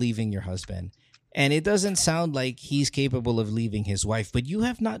capable of leaving your husband. And it doesn't sound like he's capable of leaving his wife, but you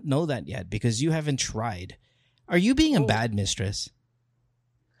have not know that yet because you haven't tried. Are you being a bad mistress?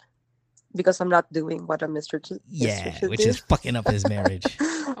 Because I'm not doing what a mistress Yeah, should which do. is fucking up his marriage.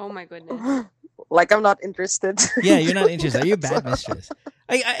 Oh my goodness. Like I'm not interested. Yeah, you're not interested. Are you a bad mistress?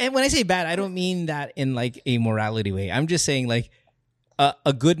 And when I say bad, I don't mean that in like a morality way. I'm just saying like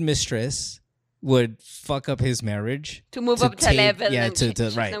a good mistress would fuck up his marriage To move up to level yeah,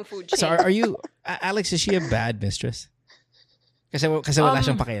 ng right. ng food chain. So are you Alex? Is she a bad mistress? Kasi wala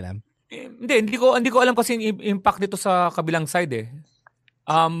siyang pakialam. Hindi ko alam kasi yung impact nito sa kabilang side eh.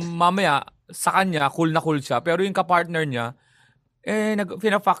 Mamaya sa kanya cool na cool siya pero yung ka-partner niya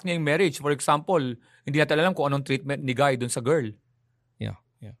fina-fuck niya yung marriage. For example, hindi natin alam kung anong treatment ni Guy dun sa girl. Yeah.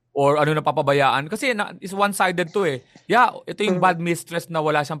 Or ano na papabayaan. Kasi is one-sided to eh. Yeah, ito yung bad mistress na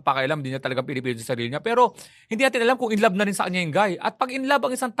wala siyang pakialam. Hindi niya talaga pinipilit sa sarili niya. Pero hindi natin alam kung in love na rin sa kanya yung guy. At pag in love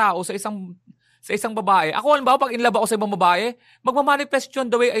ang isang tao sa isang babae, ako halimbawa pag in love ako sa ibang babae, magmamanifest yun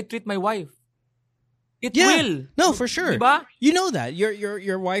the way I treat my wife. It will. No, for sure. Diba? You know that.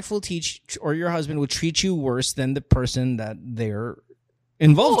 Your wife will teach, or your husband will treat you worse than the person that they're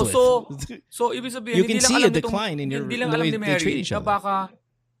involved with. So ibig sabihin, you can see a decline in your hindi lang the alam way ni they Mary treat each na other.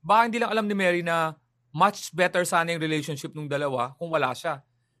 baka hindi lang alam ni Mary na much better sana yung relationship ng dalawa kung wala siya.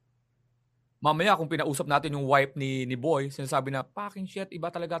 Mamaya kung pinausap natin yung wife ni Boy, sinasabi na, fucking shit, iba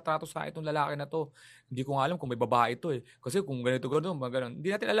talaga trato sa itong lalaki na to. Hindi ko nga alam kung may babae ito eh. Kasi kung ganito,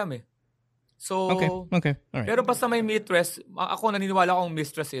 hindi natin alam eh. So, okay. All right. Pero basta may mistress, ako naniniwala akong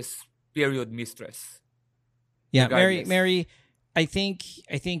mistress is period mistress. Yeah, Regardless. Mary, I think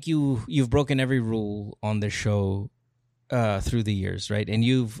you've broken every rule on the show through the years, right? And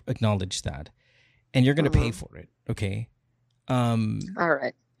you've acknowledged that. And you're going to pay for it, okay? All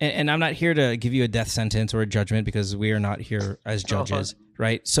right. And I'm not here to give you a death sentence or a judgment because we are not here as judges,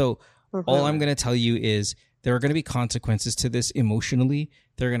 right? So all I'm going to tell you is there are going to be consequences to this emotionally.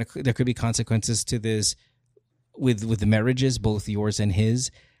 There could be consequences to this with the marriages, both yours and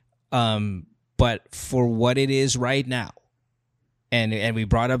his. But for what it is right now, and we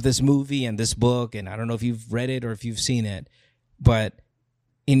brought up this movie and this book, and I don't know if you've read it or if you've seen it, but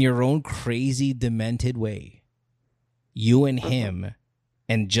in your own crazy, demented way, you and him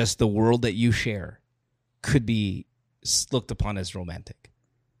and just the world that you share could be looked upon as romantic.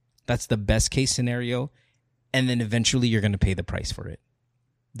 That's the best case scenario. And then eventually you're going to pay the price for it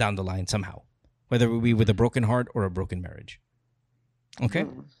down the line somehow, whether it be with a broken heart or a broken marriage. Okay?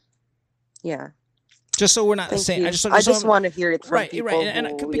 Yeah. Just so we're not Thank saying... you. I just want to hear it from right, people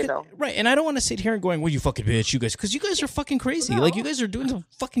Right, and I don't want to sit here and going, well, you fucking bitch, you guys, because you guys are fucking crazy. No. Like, you guys are doing some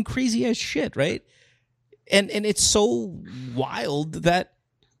fucking crazy-ass shit, right? And it's so wild that...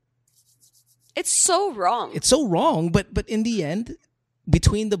 It's so wrong. It's so wrong, but in the end,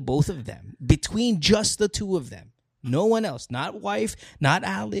 between the both of them, between just the two of them, no one else, not wife, not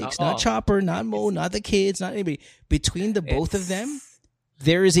Alex, not Chopper, not Mo, not the kids, not anybody. Between the both of them,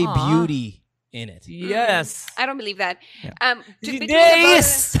 there is a beauty in it. Yes. I don't believe that. Yeah.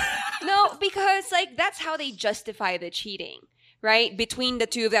 Yes. No, because like that's how they justify the cheating, right? Between the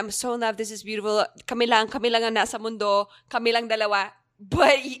two of them, so in love, this is beautiful. Kami lang ang nasa mundo, kami lang dalawa.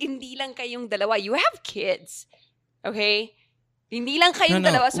 But hindi lang kayong dalawa. You have kids, okay? Hindi lang kayong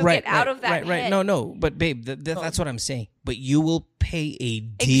dalawa, so get out of that head. No. But babe, that's what I'm saying. But you will pay a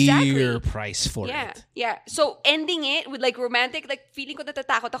dear price for it. Yeah. So ending it with like romantic, like feeling ko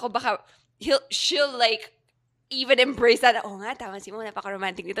natatakot ako baka she'll like even embrace that. Oh nga, tama si Mo,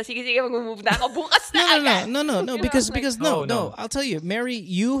 napaka-romantic nito. Sige, mag-move na ako. Bukas na agad. No. Because no. I'll tell you, Mary,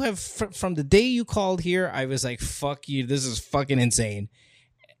 you have, from the day you called here, I was like, fuck you. This is fucking insane.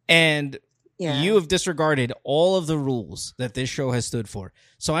 And you have disregarded all of the rules that this show has stood for.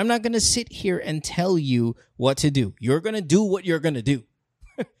 So I'm not going to sit here and tell you what to do. You're going to do what you're going to do.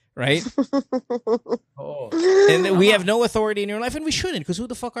 Right? And we have no authority in your life, and we shouldn't, because who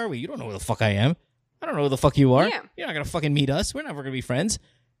the fuck are we? You don't know who the fuck I am. I don't know who the fuck you are. Yeah. You're not going to fucking meet us. We're never going to be friends.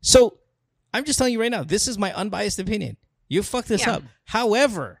 So I'm just telling you right now, this is my unbiased opinion. You fucked this up.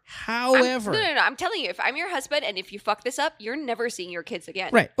 However. No. I'm telling you, if I'm your husband and if you fuck this up, you're never seeing your kids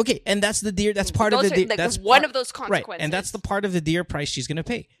again. Right. Okay. And that's part of the dear. Like that's one of those consequences. Right. And that's the part of the dear price she's going to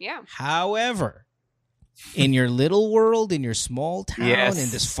pay. Yeah. However, in your little world, in your small town,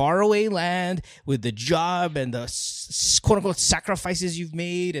 in this faraway land, with the job and the quote unquote sacrifices you've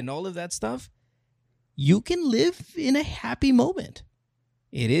made and all of that stuff, you can live in a happy moment.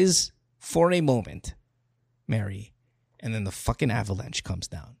 It is for a moment, Mary. And then the fucking avalanche comes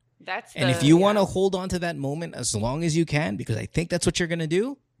down. If you want to hold on to that moment as long as you can, because I think that's what you're going to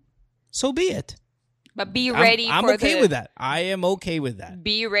do, so be it. But be ready I'm okay with that. I am okay with that.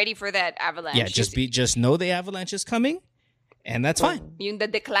 Be ready for that avalanche. Yeah, just know the avalanche is coming, and that's fine. Yung the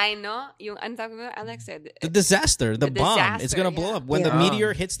decline, no? Yung ano tawag mo, Alex said? The disaster, the bomb, disaster, it's going to blow up. When the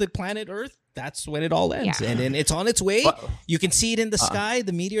meteor hits the planet Earth, that's when it all ends. Yeah. And then it's on its way. You can see it in the sky.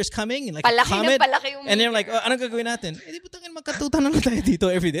 The meteor's coming. And like Palaki a comet. na palaki yung And they're like, meteor. anong gagawin natin? Eh, di putangin, magkatutan na lang tayo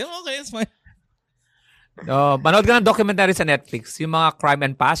dito every day. Okay, that's fine. Manood ka ng documentary sa Netflix. Yung mga crime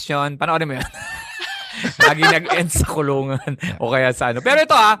and passion. Panoorin mo yan. Lagi nag-end sa kulungan. O kaya sa ano. Pero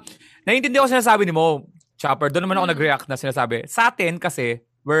ito naiintindihan ko sinasabi ni Mo, Chopper. Doon naman ako nag-react na sinasabi. Sa atin kasi,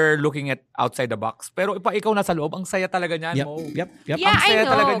 we're looking at outside the box. Pero ikaw nasa loob, ang saya talaga niyan, Mo. Yep. Yeah, Ang saya I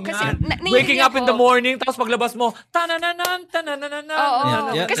know. talaga Kasi niyan. Waking up in the morning, tapos paglabas mo, tanananan.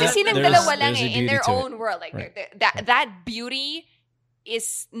 Oo. Yeah, Kasi silang there's- dalawa lang there's a in their beauty to it. own world. Like Right. that beauty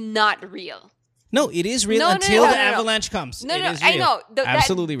is not real. No, it is real No, until no. the avalanche comes. No, It no, is I real. know.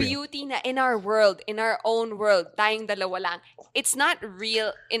 Absolutely that real. beauty na in our world, in our own world, tayong dalawa lang. It's not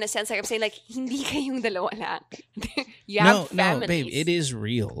real in a sense like I'm saying, like, hindi kayong dalawa lang. You have families. babe, it is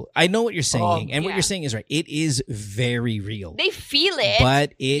real. I know what you're saying, and what yeah. you're saying is right. It is very real. They feel it.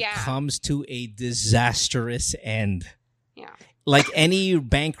 But it Yeah. comes to a disastrous end. Yeah. Like any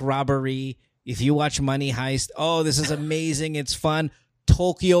bank robbery, if you watch Money Heist, oh, this is amazing, it's fun.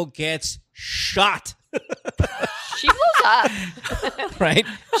 Tokyo gets shot, She blows up. right?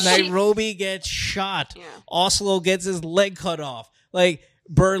 Nairobi gets shot. Yeah. Oslo gets his leg cut off. Like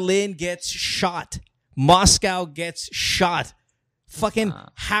Berlin gets shot. Moscow gets shot. Fucking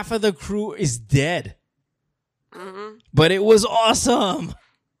half of the crew is dead. Mhm. But it was awesome.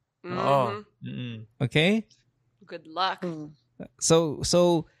 Oo. Mhm. Okay? Good luck.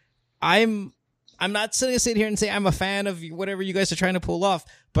 So I'm not going to sit here and say I'm a fan of whatever you guys are trying to pull off,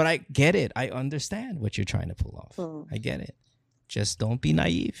 but I get it. I understand what you're trying to pull off. I get it. Just don't be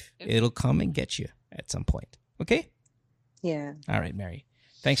naive. It'll come and get you at some point. Okay? Yeah. All right, Mary.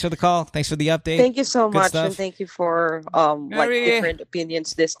 Thanks for the call. Thanks for the update. Thank you so Good much, stuff. and thank you for Mary. different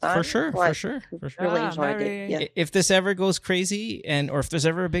opinions this time. For sure. Like, For sure. Really Ah, enjoyed Mary. it. Yeah. If this ever goes crazy or if there's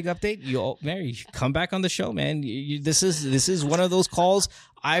ever a big update, Mary, come back on the show, man. This is one of those calls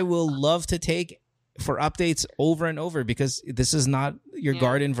I will love to take for updates over and over because this is not your Yeah.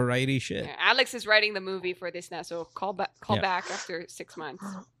 garden variety shit. Yeah, Alex is writing the movie for this now, so call back Yeah. after 6 months.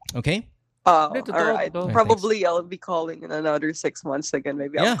 Okay? Oh, Hindi, all right. totoo. Probably I'll be calling in another 6 months again.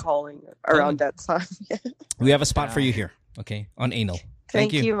 Maybe Yeah. I'm calling around that time. We have a spot for you here, okay? On anal.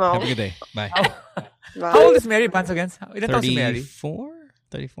 Thank you, Mo. Have a good day. Bye. Bye. How old is Mary once again? Ilan taon si Mary?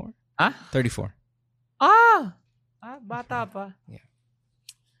 34? Ha? 34. Bata pa. Yeah.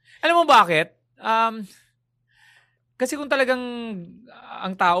 Alam mo bakit? Kasi kung talagang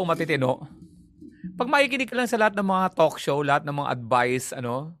ang tao matitino, pag makikinig ka lang sa lahat ng mga talk show, lahat ng mga advice,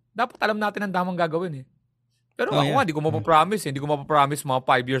 dapat alam natin ang damang gagawin eh. Pero ako nga, hindi ko mapapromise. Hindi ko mapapromise mga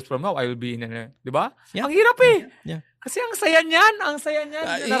 5 years from now, I will be in di ba? Yeah. Ang hirap eh. Yeah. Kasi ang saya niyan.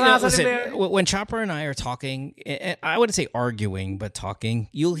 Listen, when Chopper and I are talking, and I wouldn't say arguing, but talking,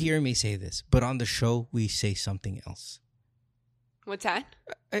 you'll hear me say this. But on the show, we say something else. What's that?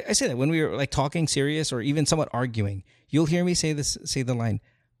 I say that when we were like talking serious or even somewhat arguing, you'll hear me say the line,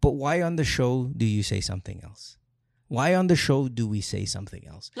 but why on the show do you say something else? Why on the show do we say something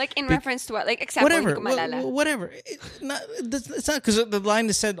else? Like in reference to what? Like example, Whatever, hindi ko malala. whatever. It's not because the line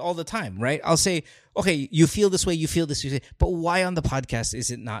is said all the time, right? I'll say, okay, you feel this way, but why on the podcast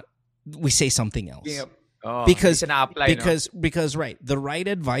is it not? We say something else because right, the right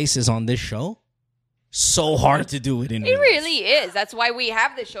advice is on this show. So hard to do it in It real life. really is. That's why we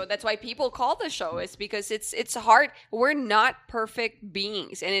have the show. That's why people call the show. Is because it's hard. We're not perfect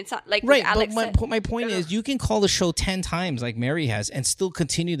beings, and it's not like Right, Alex but said. my point is you can call the show 10 times like Mary has and still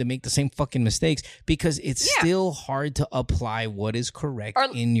continue to make the same fucking mistakes because it's still hard to apply what is correct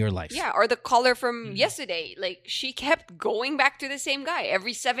in your life. Yeah, or the caller from yesterday. Like she kept going back to the same guy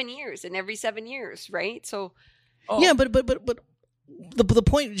every 7 years and every 7 years, right? So Yeah, but the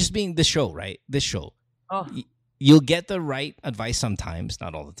point just being this show, right? This show. Oh. You'll get the right advice sometimes,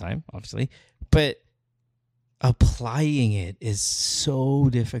 not all the time, obviously, but applying it is so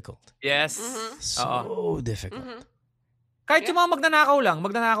difficult. Yes. So difficult. Kahit yung mga magnanakaw lang,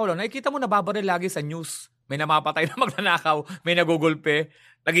 nakikita mo nababaril lagi sa news. May namapatay na magnanakaw, may nagugulpe.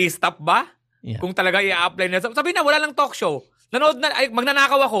 Nag-i-stop ba? Yeah. Kung talaga i-apply na. Sabi na, wala lang talk show.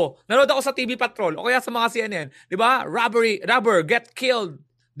 Magnanakaw ako. Nanood ako sa TV Patrol o kaya sa mga CNN. Di ba? Robber, get killed.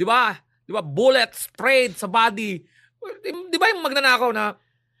 Di ba? Bullet sprayed sa body. Di ba yung magnanakaw na?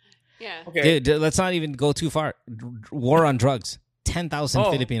 yeah, Okay. Dude, let's not even go too far. War on drugs. 10,000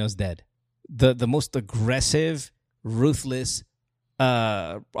 Filipinos dead. The most aggressive, ruthless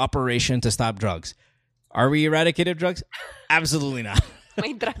operation to stop drugs. Are we eradicated drugs? Absolutely not.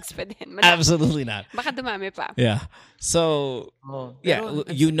 may drugs pa din. Absolutely not. Baka dumami pa. Yeah. So, Pero,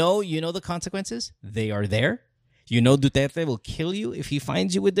 you know the consequences. They are there. You know Duterte will kill you if he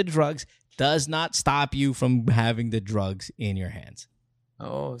finds you with the drugs. Does not stop you from having the drugs in your hands.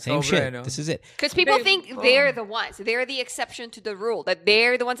 Same shit. No? This is it. Because people think they're the ones. They're the exception to the rule. That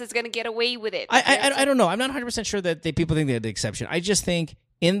they're the ones that's going to get away with it. I don't know. I'm not 100% sure that people think they're the exception. I just think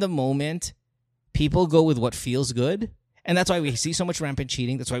in the moment, people go with what feels good. And that's why we see so much rampant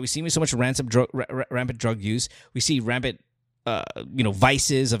cheating. That's why we see so much rampant drug use. We see rampant,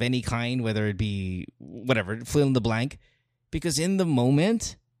 vices of any kind, whether it be whatever, fill in the blank. Because in the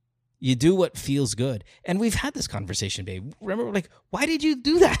moment, you do what feels good. And we've had this conversation, babe. Remember, like, why did you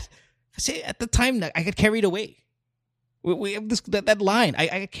do that? I say at the time, I got carried away. We have that line.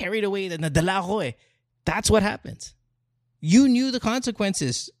 I carried away. Nadala ko eh. That's what happens. You knew the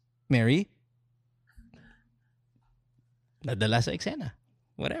consequences, Mary. Nadala sa eksena.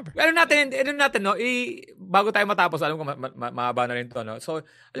 Whatever. Ano natin, no? Bago tayo matapos, alam ko mahaba na rin to, no? So,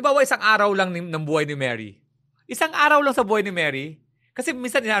 halimbawa, isang araw lang ng buhay ni Mary. Isang araw lang sa buhay ni Mary. Kasi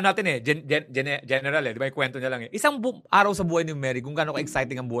minsan, natin general di ba? Yung kwento niya lang eh. Isang araw sa buhay ni Mary, kung gaano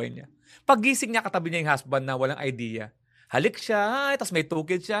ka-exciting ang buhay niya. Paggising niya, katabi niya yung husband na walang idea. Halik siya, tapos may 2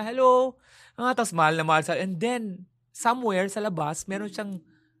 kids siya, hello. Tapos mahal na mahal siya. And then, somewhere sa labas, meron siyang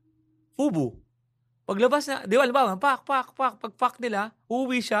fubu. Paglabas na, di ba, pag-pak nila,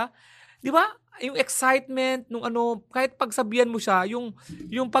 uuwi siya. Di ba? Yung excitement, nung kahit pagsabihan mo siya, yung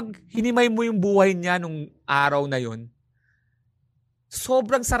pag hinimay mo yung buhay niya nung araw na yun,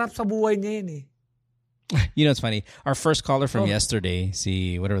 sobrang sarap sa buhay niya yun eh. You know, it's funny. Our first caller from yesterday,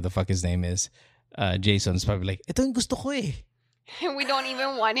 si whatever the fuck his name is, Jason's probably like, ito yung gusto ko eh. We don't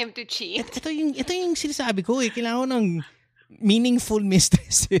even want him to cheat. Ito yung sinasabi ko eh. Kailangan ko ng meaningful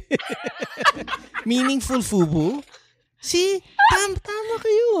mistress. Meaningful fubu. See? Tama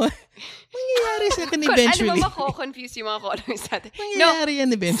kayo. Mangyayari sa akin eventually. Ano ba mako-confuse yung mga callers natin? Mangyayari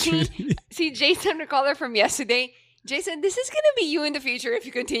yan eventually. Si Jason, the caller from yesterday, Jason, this is gonna be you in the future if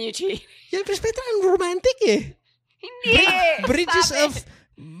you continue cheating. Yan, pero ang romantic eh. Hindi! Bridges of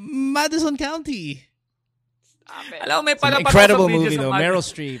Madison County. Alam mo, may incredible movie though. Meryl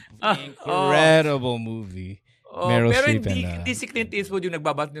Streep. Incredible movie. Meryl pero Streep hindi si Clint Eastwood yung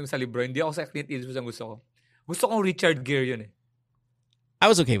nagbabasa yung sa libro. Hindi ako sa Clint Eastwood ang gusto ko. Gusto kong Richard Gere yun eh. I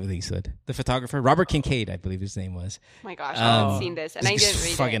was okay with Eastwood. The photographer, Robert Kincaid, I believe his name was. Oh my gosh, I haven't seen this and I didn't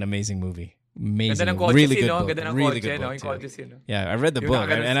read it. Fucking amazing movie. Amazing. Ganda ng Really kotse, good book. Ganda ng Really kotse, good book. too. Yeah, I read the book,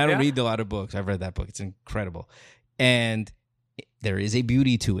 and I don't read a lot of books. I've read that book. It's incredible. And there is a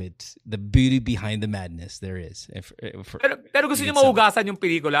beauty to it. The beauty behind the madness, there is. Pero gusto niyo mahugasan yung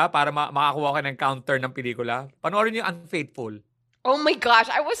pelikula para makakuha ka ng counter ng pelikula? Panoorin niyo Unfaithful. Oh my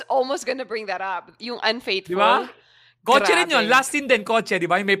gosh, I was almost gonna bring that up. Yung Unfaithful. Diba? Kotse rin yun. Grabe. Last scene din, kotse.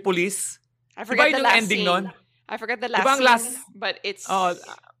 Diba? Yung may police. I forgot diba the yung last ending scene. nun? I forgot the last Diba ang scene, last... but it's...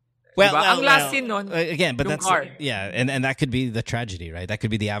 Well, diba? Ang last scene nun, again, but that's car. and that could be the tragedy, right? That could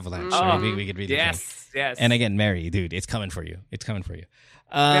be the avalanche. Right? We could read yes. And again, Mary, dude, it's coming for you. It's coming for you.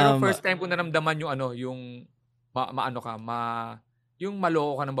 Pero first time ko naramdaman yung yung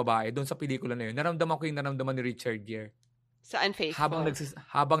maloko ka ng babae doon sa pelikula na yun. Naramdaman ko yung naramdaman ni Richard Gere. Sa Unfaithful.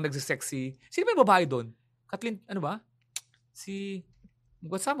 Habang nagsisexy. Sino ba yung babae doon? Kathleen, ano ba?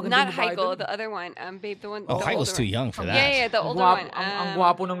 What's up? Not Heiko, the other one. Babe, the one. Oh, the Heiko's older too young for that. Yeah, the older one. Ang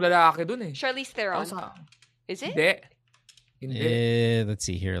gwapo ng lalaki doon eh. Charlize Theron. Is it? Hindi. Let's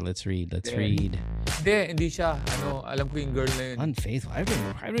see here. Let's read. Hindi siya. Alam ko yung girl na yun. Unfaithful. I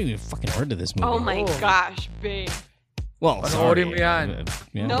haven't even fucking heard of this movie. Oh my gosh, babe. Well, sorry. Panoorin mo yan.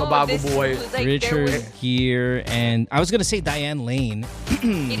 No, Mabago this buhay. was like Richard Gere and I was gonna say Diane Lane.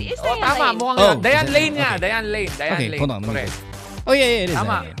 It is Diane tama. Lane. Mukhang Diane Lane nga. Diane Lane. Okay, hold on. Correct. Oh yeah, it is Tama.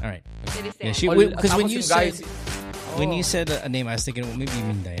 Diane Lane. All right. It is Yeah, Diane. because when you said guys, when you said a name, I was thinking, well, maybe you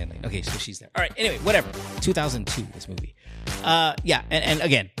mean Diane Lane. Okay, so she's there. All right. Anyway, whatever. 2002. This movie. Yeah, and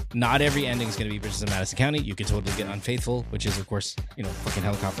again, not every ending is going to be Bridges of Madison County. You can totally get Unfaithful, which is, of course, fucking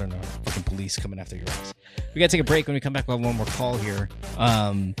helicopter and fucking police coming after your ass. We got to take a break. When we come back, we'll have one more call here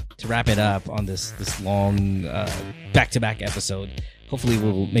to wrap it up on this long back-to-back episode. Hopefully,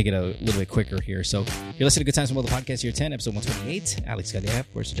 we'll make it a little bit quicker here. So, you're listening to Good Times with Mo, the podcast, year 10, episode 128. Alex Galea,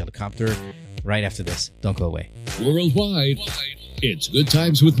 of course, helicopter. Right after this. Don't go away. Worldwide, it's Good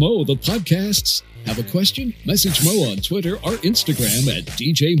Times with Mo, the podcasts. Have a question? Message Mo on Twitter or Instagram at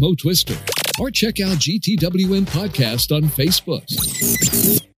DJ Mo Twister. Or check out GTWM Podcast on Facebook.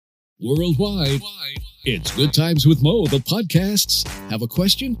 Worldwide, it's Good Times with Mo, the podcasts. Have a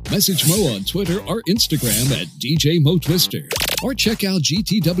question? Message Mo on Twitter or Instagram at DJ Mo Twister. Or check out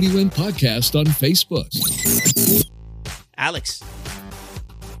GTWM Podcast on Facebook. Alex,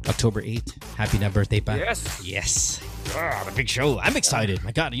 October 8th. Happy na birthday, pa. Yes. The big show. I'm excited.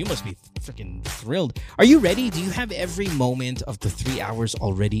 My God, you must be freaking thrilled. Are you ready? Do you have every moment of the 3 hours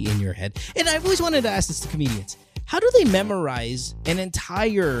already in your head? And I've always wanted to ask this to comedians. How do they memorize an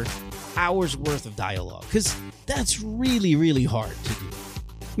entire hour's worth of dialogue? Because that's really, really hard to do.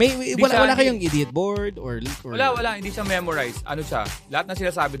 Wala kayong idiot board or Wala. Hindi siya memorize. Ano siya? Lahat na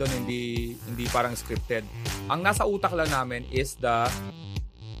sinasabi doon hindi parang scripted. Ang nasa utak lang namin is the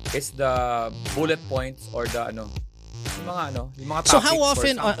bullet points or yung mga topics. So how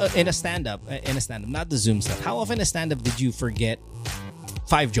often in a stand-up, not the Zoom stuff, how often in a stand-up did you forget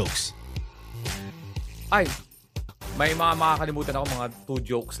 5 jokes? Ay, may mga makakalimutan ako, mga 2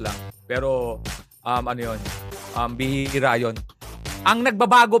 jokes lang. Pero, Bihira yun. Ang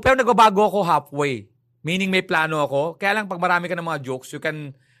nagbabago ako halfway. Meaning may plano ako. Kaya lang pag marami ka ng mga jokes, you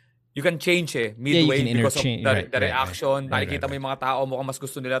can change midway because of the reaction. Nakikita mo yung mga tao, mukhang mas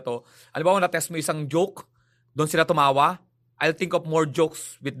gusto nila to. Alam mo, na-test mo isang joke, doon sila tumawa. I'll think of more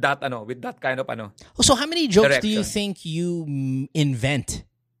jokes with that kind of So how many jokes direction. do you think you invent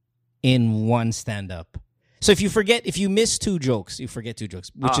in one stand-up? So if you miss two jokes, you forget two jokes,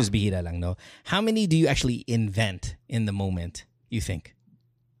 which is bihira lang, no? How many do you actually invent in the moment, you think?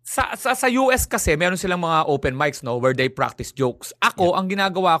 Sa US kasi, meron silang mga open mics, no, where they practice jokes. Ako, ang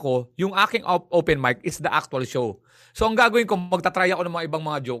ginagawa ko, yung aking open mic is the actual show. So ang gagawin ko, magtatry ako ng mga ibang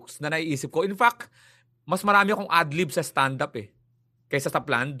mga jokes na naiisip ko. In fact, mas marami akong ad-lib sa stand-up kaysa sa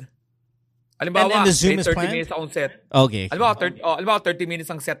planned. Halimbawa, and the Zoom is 30 planned? minutes akong set. Okay. Halimbawa, 30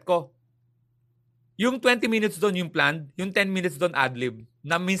 minutes ang set ko. Yung 20 minutes doon yung planned, yung 10 minutes doon ad-lib,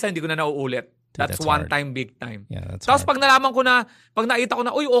 na minsan hindi ko na nauulit. That's one hard. time, big time. Yeah, that's Tapos hard. pag nakita ko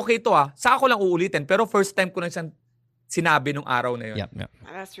na, uy, okay to sa ako lang uulitin. Pero first time ko na siyang sinabi nung araw na yun. Yep.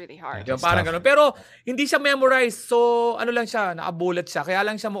 That's really hard. Yung parang ganun. Pero hindi siya memorize. So, lang siya, nakabulat siya. Kaya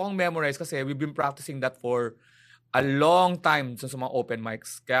lang siya mukhang memorize kasi we've been practicing that for a long time sa mga open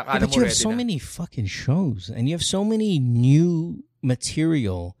mics. Kaya Yeah, but you have so many fucking shows and you have so many new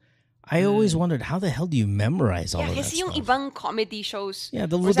material. I always wondered, how the hell do you memorize all of that kasi yung stuff? ibang comedy shows. Yeah,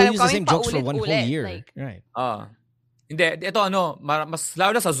 they'll or use the same gawin jokes for one whole paulit-ulit, year. like- Right. Hindi, ito mas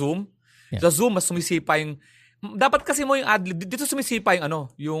lalo na sa Zoom. Yeah. Sa Zoom, mas sumisipa yung, dapat kasi mo yung ad-lib, dito sumisipa yung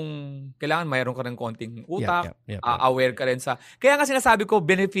yung kailangan mayroon ka ng konting utak, Yep. aware ka rin sa, kaya nga sinasabi ko,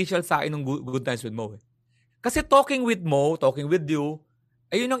 beneficial sa akin ng Good Times with Mo. Kasi talking with Mo, talking with you,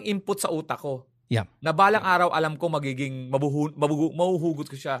 ayun ang input sa utak ko. Yeah. Na balang araw alam ko magiging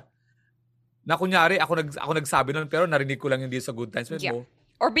mahuhugot ko siya. Na kunyari, ako nagsabi nun, pero narinig ko lang hindi sa Good Times with Mo.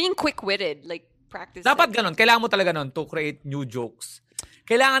 Or being quick-witted, like practice. Dapat ganon. Kailangan mo talaga nun to create new jokes.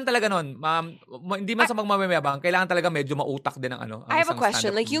 Kailangan talaga nun. Hindi man sa magmamayabang, kailangan talaga medyo mautak din ang I have a isang question.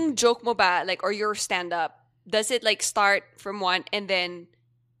 stand-up. Like, yung joke mo ba, like, or your stand-up, does it, like, start from one and then,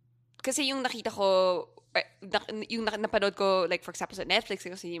 kasi yung nakita ko, yung napanood ko, like, for example, sa Netflix,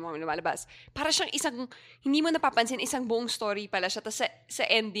 kasi hindi mo lumalabas, para siyang hindi mo napapansin, isang buong story pala siya. Tapos sa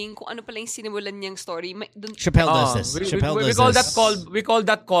ending, kung ano pala yung sinimulan niyang story. Chappelle does this. Chappelle we does call this. we call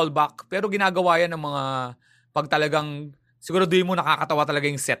that callback. Pero ginagawa yan ng mga, pag talagang, siguraduhin mo nakakatawa talaga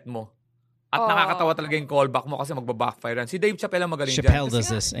yung set mo. At nakakatawa talaga yung callback mo kasi magbabackfire yan. Si Dave Chappelle ang magaling Chappelle dyan. does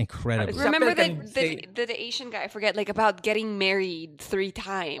this incredibly. Remember Chappelle the Asian guy, I forget, like, about getting married 3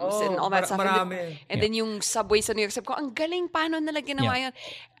 times and all that stuff. Marami. And then yung subway sa New York, sabi ko, ang galing, paano nila ginawa yun?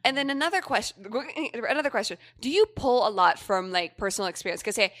 And then another question, do you pull a lot from, like, personal experience?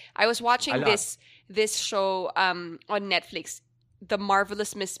 Kasi I was watching this show on Netflix, The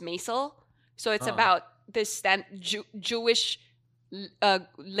Marvelous Miss Maisel. So it's about this Jewish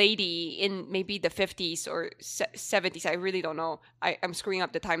lady in maybe the 50s or 70s. I really don't know. I'm screwing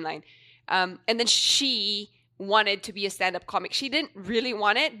up the timeline. And then she wanted to be a stand-up comic. She didn't really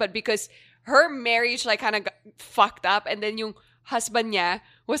want it, but because her marriage like kind of fucked up, and then yung husband niya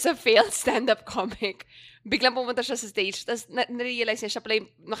was a failed stand-up comic. Biglang pumunta siya sa stage, tapos na-realize niya siya pala yung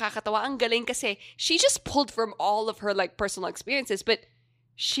nakakatawa. Ang galing kasi she just pulled from all of her like personal experiences, but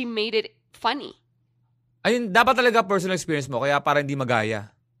she made it funny. Ayun, dapat talaga personal experience mo, kaya para hindi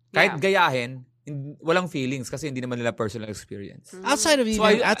magaya. Kahit gayahin, walang feelings kasi hindi naman nila personal experience. Outside of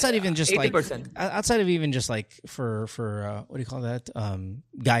even just 80%. like for what do you call that?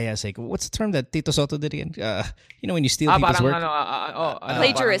 Gaya sake. What's the term that Tito Soto did again? When you steal people's work.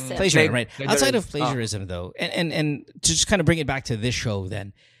 Plagiarism. Plagiarism, right? Outside of plagiarism, though, and to just kind of bring it back to this show,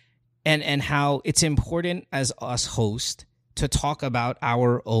 then, and how it's important as us hosts to talk about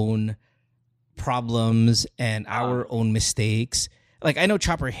our own problems and our own mistakes. Like, I know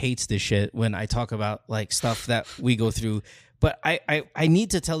Chopper hates this shit when I talk about like stuff that we go through, but I need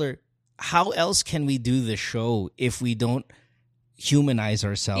to tell her, how else can we do the show if we don't humanize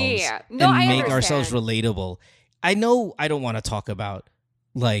ourselves and make ourselves relatable? I know I don't want to talk about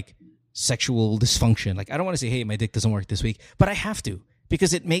like sexual dysfunction. Like, I don't want to say, hey, my dick doesn't work this week, but I have to,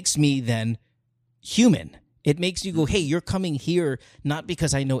 because it makes me then human. It makes you go, hey, you're coming here not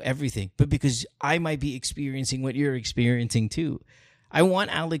because I know everything, but because I might be experiencing what you're experiencing too. I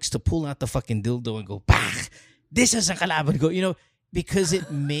want Alex to pull out the fucking dildo and go, bah, this is a kalaban go, because it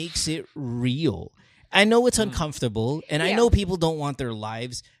makes it real. I know it's uncomfortable, and I know people don't want their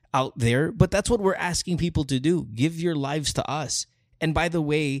lives out there, but that's what we're asking people to do. Give your lives to us. And by the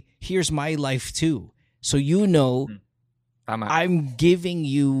way, here's my life too. So Tama. I'm giving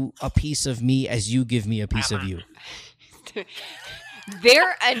you a piece of me as you give me a piece of you.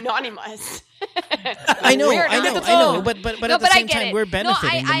 They're anonymous. I know, We're I not. know. But No, at the but I same get time, it. we're No,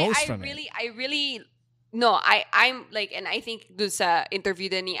 benefiting the most from it. I really, no, I'm like, and I think dun sa interview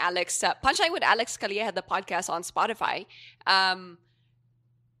din ni Alex, Punchline with Alex Calia had the podcast on Spotify.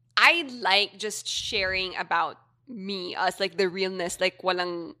 I like just sharing about me, us, like the realness, like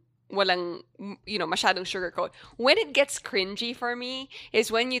walang, masyadong sugarcoat. When it gets cringy for me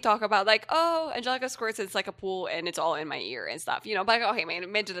is when you talk about like, oh, Angelica squirts, it's like a pool and it's all in my ear and stuff, but like, okay, man,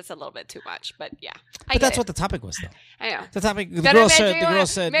 maybe that's a little bit too much, but yeah. But that's what the topic was, though. I know. The topic, the Pero girl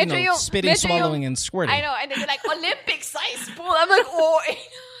said, spitting, swallowing, and squirting. I know, and they'd be like, Olympic size pool. I'm like, oh.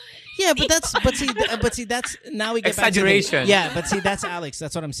 Yeah, but see, that's now we get exaggeration. But see, that's Alex.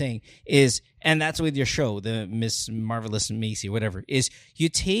 That's what I'm saying and that's with your show, the Miss Marvelous Macy, whatever. Is you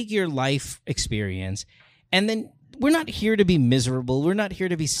take your life experience, and then we're not here to be miserable. We're not here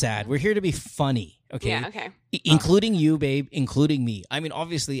to be sad. We're here to be funny. Okay. Yeah. Okay. Including you, babe. Including me. I mean,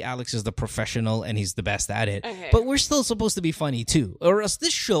 obviously, Alex is the professional and he's the best at it. Okay. But we're still supposed to be funny too, or else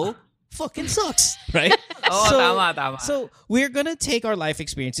this show fucking sucks, right? Tama. So we're gonna take our life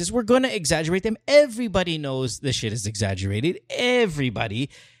experiences, we're gonna exaggerate them. Everybody knows this shit is exaggerated. Everybody.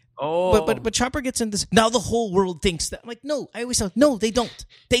 Oh. But Chopper gets in this. Now the whole world thinks that. I'm like, no, I always tell, no, they don't.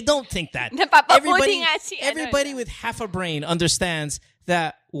 They don't think that. Everybody with half a brain understands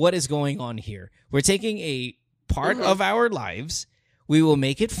that what is going on here. We're taking a part of our lives. We will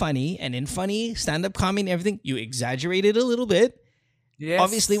make it funny, and in funny stand-up comedy and everything, you exaggerate it a little bit. Yes.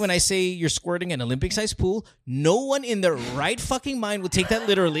 Obviously, when I say you're squirting an Olympic-sized pool, no one in their right fucking mind would take that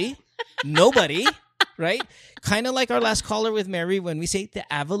literally. Nobody, right? Kind of like our last caller with Mary when we say the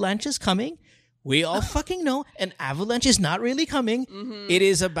avalanche is coming. We all fucking know an avalanche is not really coming. Mm-hmm. It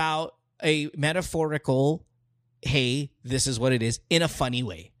is about a metaphorical, hey, this is what it is, in a funny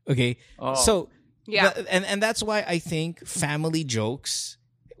way. Okay? Oh. So, yeah. And that's why I think family jokes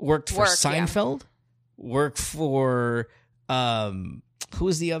worked for Seinfeld, worked for...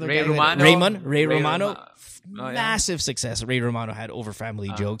 who's the other Ray guy? Romano. Ray Romano. Massive success. Ray Romano had over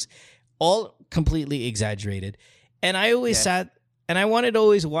family jokes, all completely exaggerated. And I always sat and I wanted to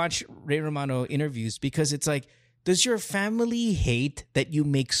always watch Ray Romano interviews because it's like, does your family hate that you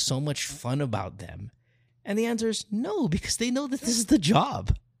make so much fun about them? And the answer is no, because they know that this is the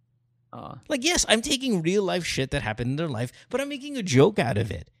job. Like, yes, I'm taking real life shit that happened in their life, but I'm making a joke out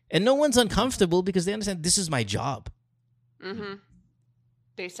of it. And no one's uncomfortable because they understand this is my job. Mm-hmm.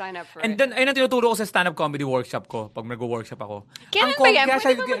 They sign up for and it. then, ayun ang tinuturo ko sa stand-up comedy workshop ko pag nag-workshop ako. Kailan ba yan?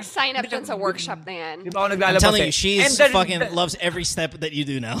 Pwede ba mag-sign up dun sa workshop na yan? Di ba ako naglalabas? I'm telling you, she's fucking loves every step that you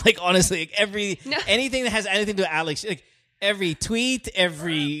do now. Like, honestly, like anything that has anything to do with Alex, like every tweet,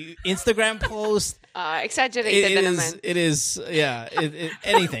 every Instagram post. Exaggerated na naman. It is,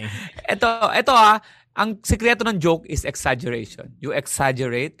 anything. Ito ang sikreto ng joke is exaggeration. You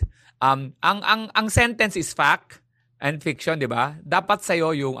exaggerate. Ang sentence is fact and fiction, di ba? Dapat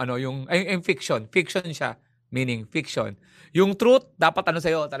sa'yo yung fiction. Fiction siya. Meaning, fiction. Yung truth, dapat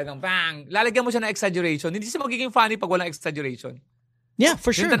sa'yo, talagang bang. Lalagyan mo siya ng exaggeration. Hindi siya magiging funny pag walang exaggeration. Yeah,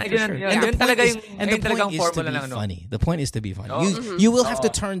 for sure. And the point is to be funny. The point is to be funny. You will have to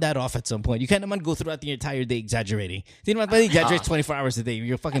turn that off at some point. You can't go throughout the entire day exaggerating. Hindi naman pwede exaggerate 24 hours a day.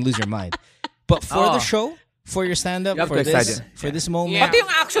 You'll fucking lose your mind. But for the show, for your stand-up, for this moment. Pati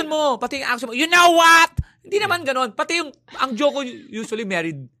yung action mo. You know what? Hindi naman ganon. Pati ang joke ko, usually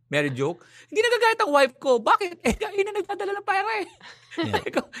married joke. Hindi nagagayat ang wife ko. Bakit? Yun na nagdadala ng pera eh.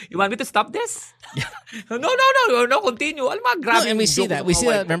 Yeah. You want me to stop this? Yeah. No, continue. Alam mo, grabe. And we see that.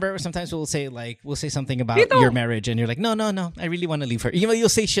 Remember, sometimes we'll say something about your marriage and you're like, no, I really want to leave her. You'll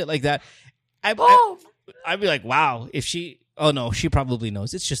say shit like that. I'd be like, wow, if she... Oh no, she probably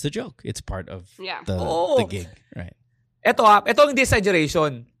knows. It's just a joke. It's part of the gig. Right. Ito ang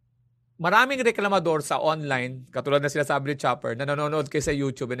exaggeration. Maraming reklamador sa online, katulad na sinasabi ni Chopper, na nanonood kayo sa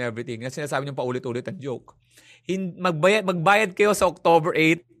YouTube and everything, na sinasabi niyo paulit-ulit ang joke. Magbayad kayo sa October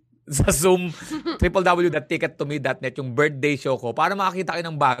 8 sa Zoom, www.tickettome.net, yung birthday show ko, para makakita kayo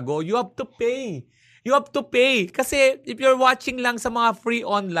ng bago. You have to pay. Kasi if you're watching lang sa mga free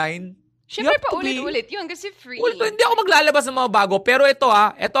online, siyempre pa ulit-ulit yun kasi free. Hindi ako maglalabas ng mga bago. Pero ito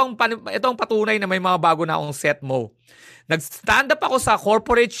ang patunay na may mga bago na akong set mo. Nag-stand up ako sa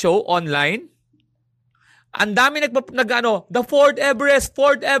corporate show online. Ang dami the Ford Everest,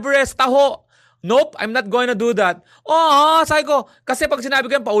 taho. Nope, I'm not going to do that. Sabi ko, kasi pag sinabi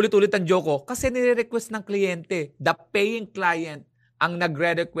ko yan, paulit-ulit ang joke ko. Kasi nire-request ng kliyente, the paying client, ang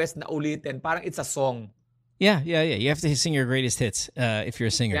nagre-request na ulitin. Parang it's a song. Yeah. You have to sing your greatest hits if you're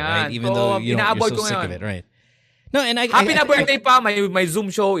a singer, right? Even though you're so sick of it, right? No, and happy na birthday pa, may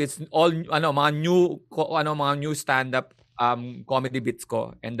Zoom show. It's all mga new stand-up comedy bits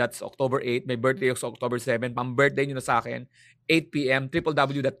ko. And that's October 8. My birthday is October 7. Pang-birthday nyo na sa akin. 8 p.m.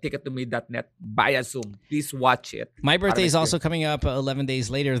 www.tickettome.net via Zoom. Please watch it. My birthday is also coming up 11 days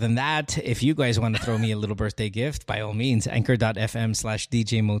later than that. If you guys want to throw me a little birthday gift, by all means,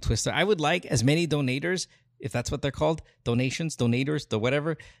 anchor.fm/DJ Mo Twister. I would like as many donators, if that's what they're called, donations, donators, the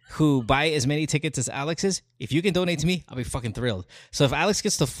whatever, who buy as many tickets as Alex is. If you can donate to me, I'll be fucking thrilled. So if Alex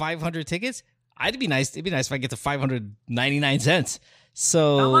gets to 500 tickets, it'd be nice if I get to 599 cents.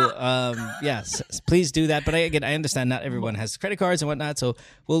 So, yes, please do that. But I understand not everyone has credit cards and whatnot. So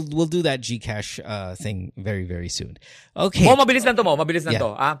we'll do that Gcash thing very, very soon. Okay. Mabilis lang to.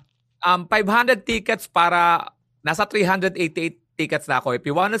 500 tickets para nasa 388 tickets na ako. If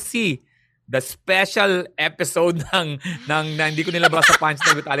you wanna see the special episode ng hindi ko nilabas sa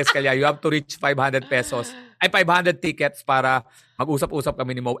Punchline with Alex Calleja, you have to reach 500 tickets para mag-usap-usap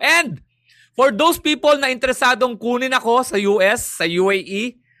kami ni Mo. And for those people na interesadong kunin ako sa US, sa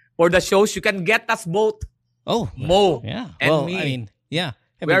UAE, for the shows, you can get us both. Oh, Mo and me. I mean, yeah.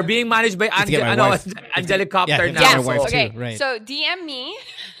 We are being managed by Angelicopter now. Okay, right. so DM me.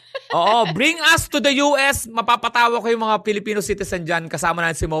 Bring us to the US. Mapapatawa ko yung mga Filipino citizen dyan. Kasama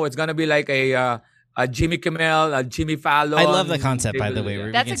na si Mo. It's gonna be like a Jimmy Kimmel, Jimmy Fallon. I love the concept, by the way.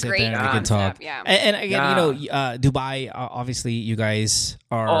 Where That's we can sit a great there and we can talk. Yeah. And again, Dubai, obviously, you guys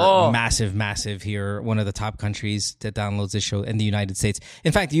are massive here. One of the top countries that downloads this show in the United States.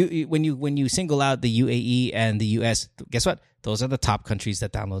 In fact, when you single out the UAE and the US, guess what? Those are the top countries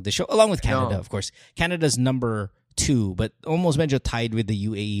that download the show, along with Canada, of course. Canada's number 2, but almost medyo tied with the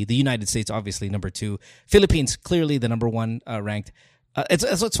UAE. The United States, obviously, number 2. Philippines, clearly the number 1 ranked. It's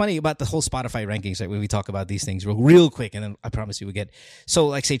what's funny about the whole Spotify rankings, right? When we talk about these things real quick, and then I promise you we get. So,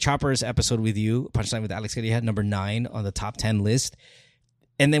 like, say, Chopper's episode with you, Punchline with Alex Calleja, number 9 on the top 10 list.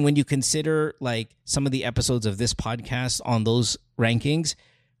 And then when you consider, like, some of the episodes of this podcast on those rankings,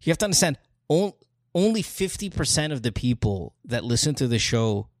 you have to understand, only 50% of the people that listen to the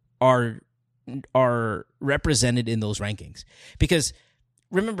show are represented in those rankings. Because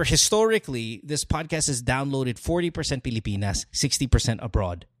remember, historically, this podcast is downloaded 40% Pilipinas, 60%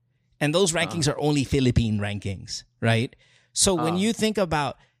 abroad. And those rankings are only Philippine rankings, right? So when you think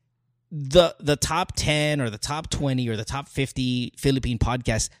about the top 10 or the top 20 or the top 50 Philippine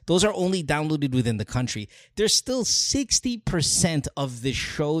podcasts, those are only downloaded within the country. There's still 60% of the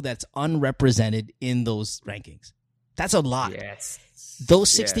show that's unrepresented in those rankings. That's a lot. Yes. Those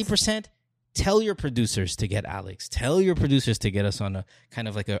 60%, tell your producers to get Alex. Tell your producers to get us on a kind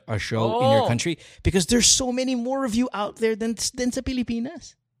of like a show in your country, because there's so many more of you out there than sa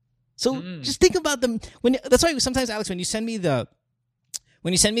Pilipinas. So just think about them. That's why sometimes, Alex, when you send me the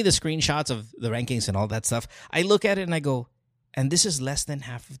screenshots of the rankings and all that stuff, I look at it and I go, and this is less than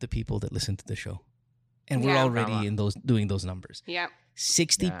half of the people that listen to the show. And we're already doing those numbers. Yeah.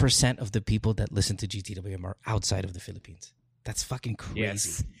 60% of the people that listen to GTWM are outside of the Philippines. That's fucking crazy.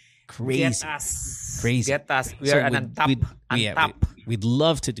 Yes. Crazy. Get us. Crazy. Get us. We are on top. We'd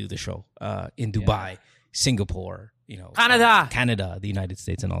love to do the show in Dubai, Singapore, Canada, the United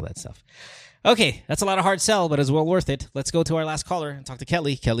States, and all that stuff. Okay, that's a lot of hard sell, but it's well worth it. Let's go to our last caller and talk to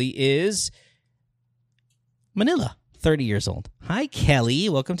Kelly. Kelly is Manila, 30 years old. Hi, Kelly.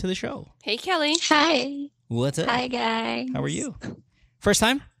 Welcome to the show. Hey, Kelly. Hi. What's up? Hi, guys. How are you? First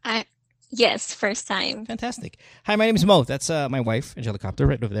time? Yes, first time. Fantastic. Hi, my name is Mo. That's my wife, Angelicopter,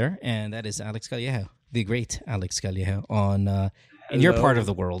 right over there. And that is Alex Calleja, the great Alex Calleja on in your part of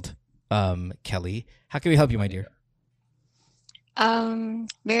the world, Kelly. How can we help you, my dear?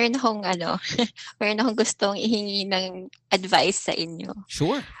 Meron akong gustong ihingi ng advice sa inyo.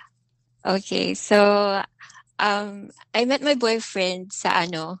 Sure. Okay, so I met my boyfriend sa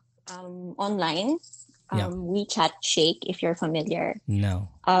online. WeChat Shake, if you're familiar. No.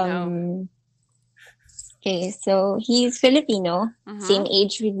 No. Okay, so he's Filipino, same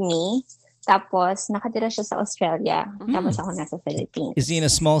age with me. Tapos nakatira siya sa Australia. Tapos ako nasa Philippines. Is he in a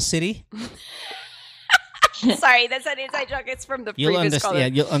small city? Sorry, that's an inside joke. It's from the previous caller. Yeah,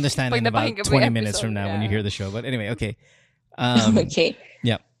 you'll understand in about 20 minutes from now when you hear the show. But anyway, okay. Okay.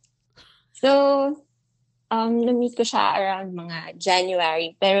 Yeah. So, na-meet ko siya around mga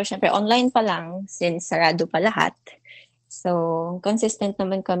January. Pero syempre, online pa lang since sarado pa lahat. So, consistent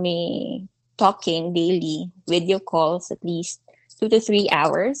naman kami talking daily, video calls at least 2 to 3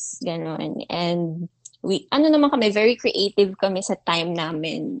 hours. Ganon. And naman kami, very creative kami sa time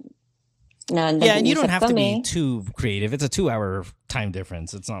namin. Yeah, and you don't have to be too creative. It's a 2-hour time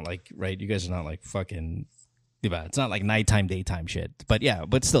difference. It's not like, right, you guys are not like fucking, diba? It's not like nighttime, daytime shit. But yeah,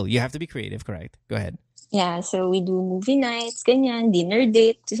 but still, you have to be creative, correct? Go ahead. Yeah, so we do movie nights, ganyan, dinner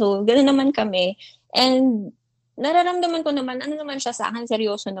date. So, gano'n naman kami. And nararamdaman ko naman, ano naman siya sa akin,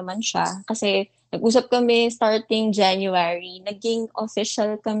 seryoso naman siya. Kasi nag-usap kami starting January. Naging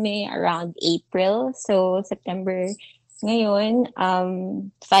official kami around April. So, September ngayon,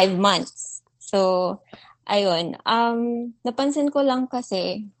 5 months. So, ayun. Napansin ko lang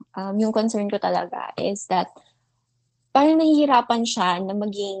kasi, yung concern ko talaga is that parang nahihirapan siya na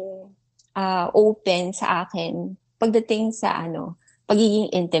maging open sa akin pagdating sa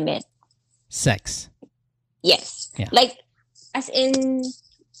pagiging intimate. Sex. Yes. Yeah. Like, as in,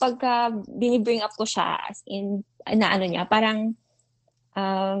 pagka binibring up ko siya, as in, niya, parang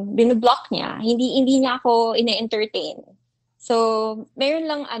biniblock niya. Hindi niya ako ina-entertain. So, meron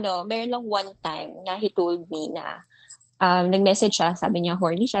lang one time na he told me na nag-message siya, sabi niya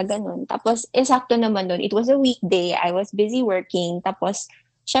horny siya, ganun. Tapos, eksakto naman nun, it was a weekday, I was busy working, tapos,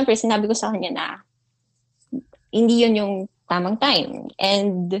 syempre, sinabi ko sa kanya na hindi yun yung tamang time.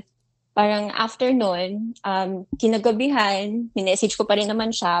 And, parang after nun, kinagabihan, minessage ko pa rin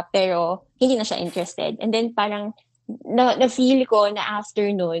naman siya, pero hindi na siya interested. And then parang na-feel ko na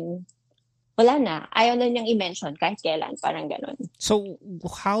after nun, wala na. Ayaw na niyang i-mention kahit kailan. Parang ganun. So,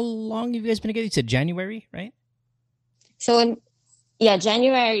 how long have you guys been together? You said January, right? So, yeah,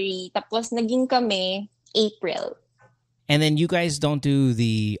 January. Tapos naging kami April. And then you guys don't do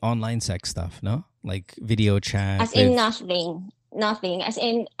the online sex stuff, no? Like video chat? As in nothing. Nothing. As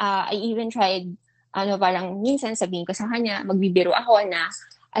in, I even tried, parang minsan sabihin ko sa kanya, magbibiro ako na,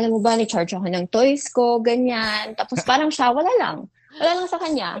 alam mo ba, ni-charge ako ng toys ko, ganyan. Tapos parang siya, wala lang sa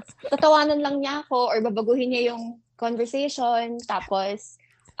kanya. Tatawanan lang niya ako or babaguhin niya yung conversation. Tapos,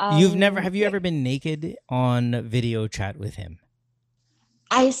 have you ever been naked on video chat with him?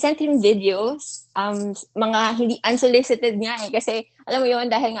 I sent him videos, mga hindi unsolicited niya kasi alam mo yun,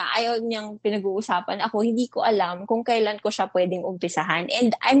 dahil nga ayaw niyang pinag-uusapan ako, hindi ko alam kung kailan ko siya pwedeng umpisahan.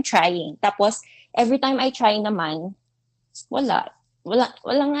 And I'm trying. Tapos, every time I try naman, walang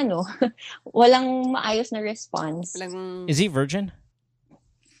maayos na response. Is he virgin?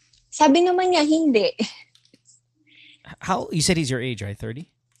 Sabi naman niya, hindi. You said he's your age, right? 30?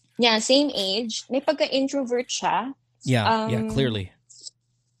 Yeah, same age. May pagka-introvert siya. Yeah, clearly.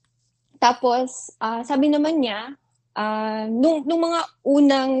 Tapos, sabi naman niya, nung mga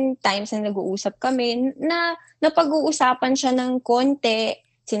unang times na nag-uusap kami, na napag-uusapan siya ng konti,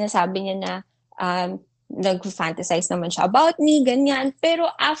 sinasabi niya na nag-fantasize naman siya about me, ganyan. Pero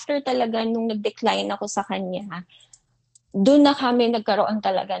after talaga, nung nag-decline ako sa kanya, doon na kami nagkaroon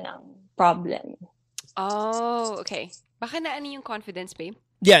talaga ng problem. Oh, okay. Baka na yung confidence, babe?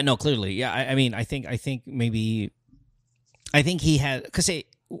 Yeah, no, clearly. Yeah, I mean, I think maybe, I think he had, because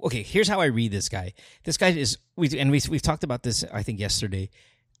okay, here's how I read this guy. This guy is, we've talked about this, I think, yesterday.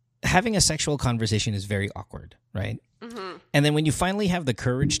 Having a sexual conversation is very awkward, right? Mm-hmm. And then when you finally have the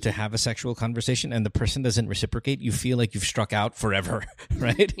courage to have a sexual conversation and the person doesn't reciprocate, you feel like you've struck out forever,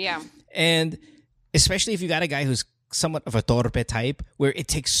 right? Yeah. And especially if you got a guy who's somewhat of a torpe type, where it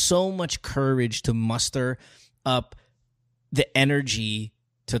takes so much courage to muster up the energy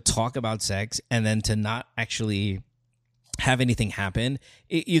to talk about sex and then to not actually have anything happen,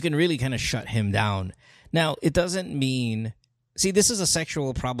 you can really kind of shut him down. Now, it doesn't mean... See, this is a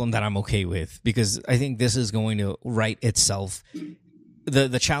sexual problem that I'm okay with because I think this is going to right itself.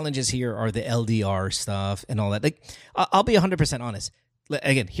 The challenges here are the LDR stuff and all that. Like, I'll be 100% honest.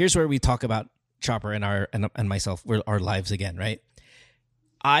 Again, here's where we talk about Chopper and myself, our lives again, right?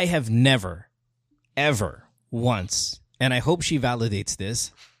 I have never, ever once, and I hope she validates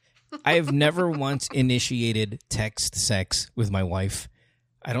this, I have never once initiated text sex with my wife.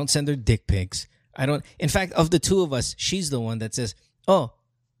 I don't send her dick pics. I don't. In fact, of the two of us, she's the one that says, "Oh,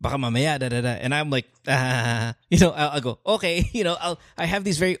 baka mamaya da da da," and I'm like, I'll go, okay, I have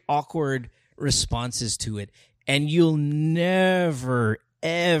these very awkward responses to it, and you'll never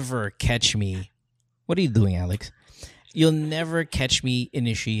ever catch me. What are you doing, Alex? You'll never catch me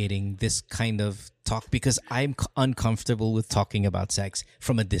initiating this kind of talk because I'm uncomfortable with talking about sex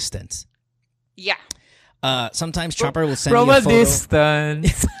from a distance. Yeah. Sometimes Chopper will send me a photo. From a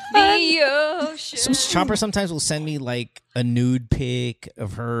distance. The ocean. Chopper sometimes will send me like a nude pic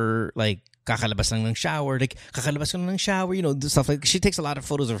of her, like kakalabas lang ng shower, stuff like. She takes a lot of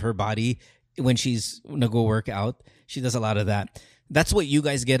photos of her body when she's go work out. She does a lot of that. That's what you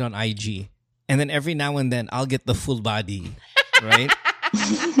guys get on IG, and then every now and then I'll get the full body, right?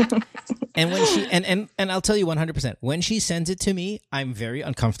 And when she and I'll tell you 100%, when she sends it to me, I'm very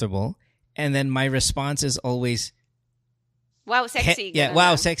uncomfortable. And then my response is always, wow, sexy. Yeah,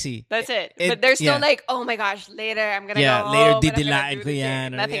 wow, sexy. That's it. But there's no like, oh my gosh, later I'm going to go home. Later Later, didilaan ko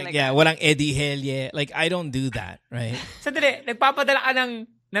yan. Nothing like yeah, that. Walang Eddie Hell, yeah. Like, I don't do that, right? Sandali, nagpapadala ka ng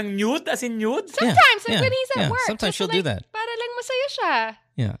Ng nude? As in nude? Sometimes, like when he's at work. Sometimes she'll do that. Para lang masaya siya.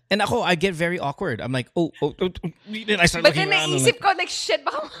 Yeah. And ako, I get very awkward. I'm like, oh. Then I start But looking then around. naisip ko, like, shit,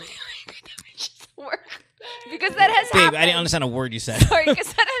 baka she's at work. Because that has happened. Babe, I didn't understand a word you said. Sorry,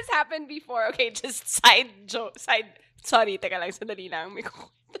 because that has happened before. Okay, just side joke. Sorry, teka lang, sandali lang. May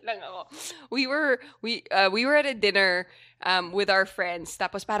kukwento lang ako. We were at a dinner with our friends.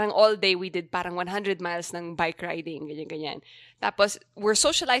 Tapos parang all day we did parang 100 miles ng bike riding, ganyan. Tapos we're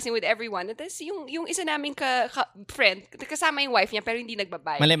socializing with everyone. And tapos yung isa naming friend, kasama yung wife niya pero hindi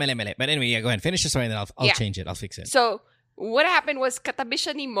nagbabike. Mali. But anyway, yeah, go ahead. Finish the story and then I'll change it. I'll fix it. So, what happened was katabi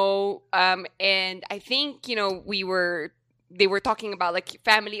siya ni Mo, and I think, they were talking about like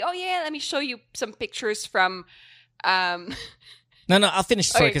family. Oh yeah, let me show you some pictures from No, I'll finish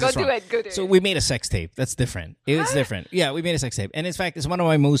the story because it's wrong. Go do it. So we made a sex tape. That's different. It's different. Yeah, we made a sex tape. And in fact, it's one of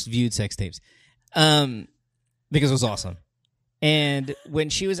my most viewed sex tapes. Because it was awesome. And when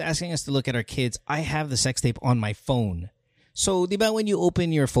she was asking us to look at our kids, I have the sex tape on my phone. So, di ba when you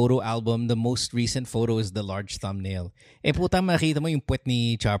open your photo album, the most recent photo is the large thumbnail. Puta, makita mo yung puwet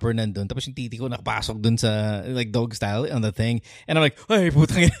ni Chopper nandun. Tapos yung titi ko nakapasok dun sa, like, dog style on the thing. And I'm like, ay,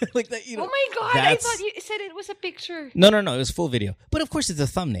 putang like that, Oh my God, I thought you said it was a picture. No, it was full video. But of course, it's a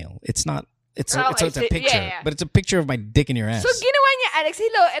thumbnail. It's not, it's a picture. Yeah. But it's a picture of my dick in your ass. So, ginawa niya, Alex,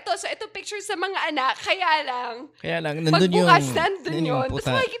 hello, ito picture sa mga anak, kaya lang, nandun yung... pagbukas, nandun yun. Tapos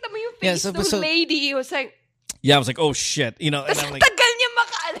puta. makikita mo yung face ng lady. It was like... Yeah, I was like, oh shit. And I'm like... tagal niya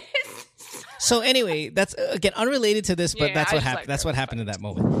makaalis. So anyway, that's, again, unrelated to this, but that's what happened. That's what happened in that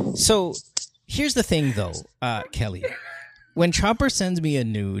moment. So here's the thing, though, Kelly. When Chopper sends me a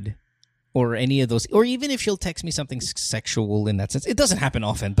nude or any of those, or even if she'll text me something sexual in that sense, it doesn't happen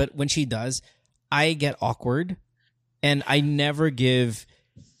often, but when she does, I get awkward and I never give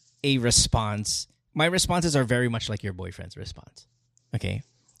a response. My responses are very much like your boyfriend's response. Okay?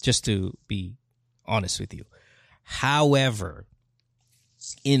 Just to be honest with you. However,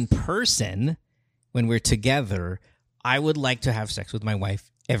 in person, when we're together, I would like to have sex with my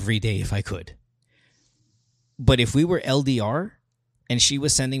wife every day if I could. But if we were LDR and she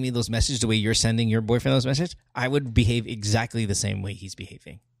was sending me those messages the way you're sending your boyfriend those messages, I would behave exactly the same way he's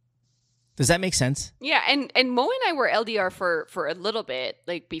behaving. Does that make sense? Yeah, and Mo and I were LDR for a little bit,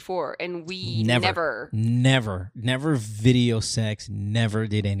 like before, and we never video sex, never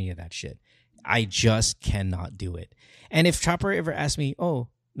did any of that shit. I just cannot do it. And if Chopper ever asked me, oh,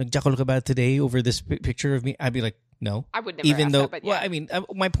 nagjakol ka ba today over this picture of me? I'd be like, no. I would never Even ask though, that, but yeah. Well, I mean,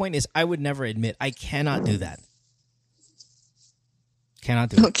 my point is, I would never admit I cannot do that. Cannot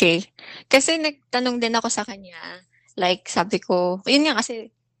do it. Okay. Kasi nagtanong din ako sa kanya. Like, sabi ko, yun nga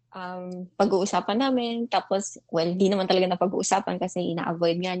kasi, pag-uusapan namin. Tapos, well, di naman talaga na pag-uusapan kasi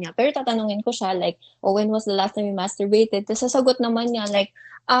ina-avoid nga niya. Pero tatanungin ko siya, like, oh, when was the last time you masturbated? Tapos sasagot naman niya, like,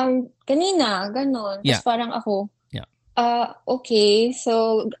 kanina, ganon. Yeah. Tapos parang ako, yeah. Okay,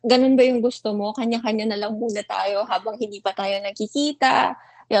 so, ganun ba yung gusto mo? Kanya-kanya na lang muna tayo habang hindi pa tayo nakikita.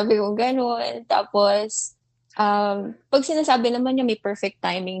 Sabi ko, ganon. Tapos, pag sinasabi naman niya may perfect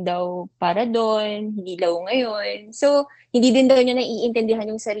timing daw para doon, hindi daw ngayon. So, hindi din daw niya naiintindihan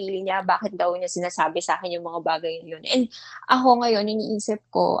yung sarili niya, bakit daw niya sinasabi sa akin yung mga bagay yun. And ako ngayon, iniisip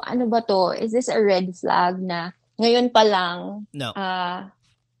ko, ano ba to? Is this a red flag na ngayon pa lang? No.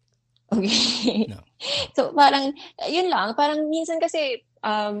 Okay. No. So, parang, yun lang. Parang minsan kasi,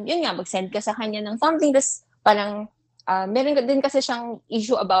 yun nga, mag-send ka sa kanya ng something, tas parang, meron din kasi siyang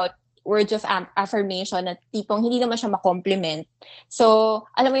issue about words of affirmation na tipong hindi naman siya ma-compliment. So,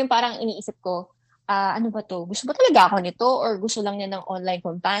 alam mo yung parang iniisip ko, ano ba to? Gusto ba talaga ako nito or gusto lang niya ng online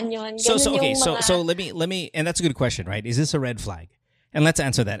companion? So let me and that's a good question, right? Is this a red flag? And let's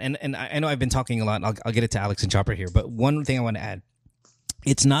answer that. And I know I've been talking a lot. I'll get it to Alex and Chopper here, but one thing I want to add.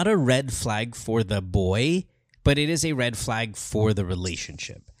 It's not a red flag for the boy, but it is a red flag for the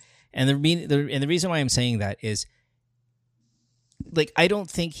relationship. And the reason why I'm saying that is, like, I don't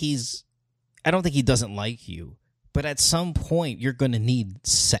think he doesn't like you, but at some point you're going to need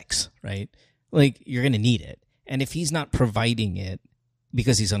sex, right? Like, you're going to need it. And if he's not providing it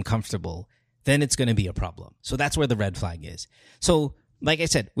because he's uncomfortable, then it's going to be a problem. So that's where the red flag is. So, like I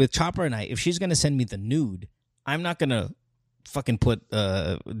said, with Chopper and I, if she's going to send me the nude, I'm not going to fucking put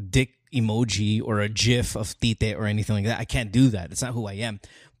a dick emoji or a gif of tite or anything like that. I can't do that. It's not who I am.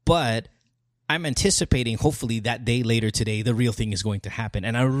 But I'm anticipating, hopefully, that day later today, the real thing is going to happen.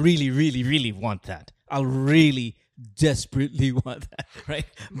 And I really, really, really want that. I really desperately want that, right?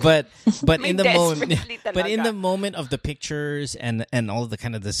 But in the moment of the pictures and all the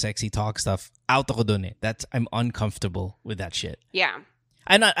kind of the sexy talk stuff, out ako dun eh. I'm uncomfortable with that shit. Yeah.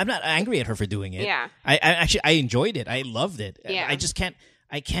 I'm not angry at her for doing it. Yeah. I actually enjoyed it. I loved it. Yeah. I just can't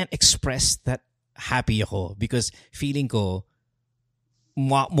I can't express that happy ako because feeling ko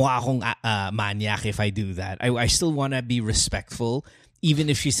mukha akong maniac if I do that. I still want to be respectful.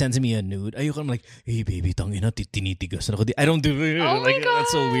 Even if she sends me a nude, I'm like, hey baby, tangina, tinitigas ako. I don't do it. Oh my God.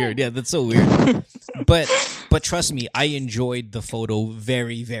 That's so weird. Yeah, that's so weird. but trust me, I enjoyed the photo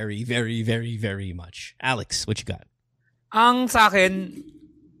very, very, very, very, very much. Alex, what you got? Ang sa akin,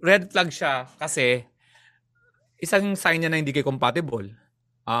 red flag siya kasi isang sign niya na hindi kayo compatible.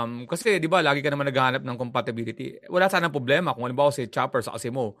 Kasi 'di ba, lagi ka naman naghahanap ng compatibility. Wala sanang problema kung halimbawa si Chopper sa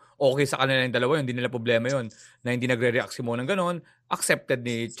kasi mo, okay sa kanila yung dalawa, hindi nila problema 'yon na hindi nagre-react si Mo ng gano'n, accepted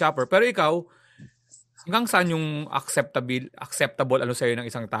ni Chopper. Pero ikaw, hanggang saan yung acceptable ano sa'yo ng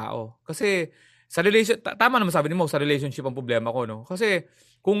isang tao? Kasi sa tama naman sabi ni Mo, sa relationship ang problema ko, no? Kasi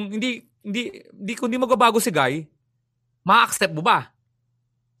kung hindi magbabago si Guy, ma-accept mo ba?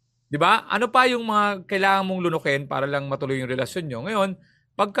 'Di ba? Ano pa yung mga kailangan mong lunukin para lang matuloy yung relasyon nyo? Ngayon,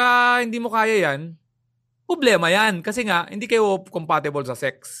 pagka hindi mo kaya yan, problema yan. Kasi nga, hindi kayo compatible sa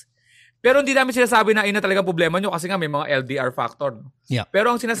sex. Pero hindi namin sinasabi na ina talaga problema nyo kasi nga may mga LDR factor. No? Yeah.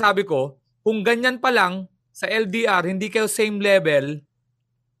 Pero ang sinasabi ko, kung ganyan pa lang sa LDR, hindi kayo same level,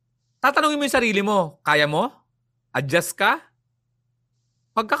 tatanungin mo yung sarili mo, kaya mo? Adjust ka?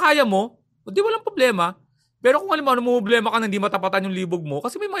 Pagka kaya mo, hindi walang problema. Pero kung alam mo, problema ka na hindi matapatan yung libog mo,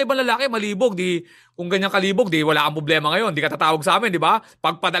 kasi may mga ibang lalaki, malibog, kung ganyan kalibog, wala kang problema ngayon, di ka tatawag sa amin, di ba?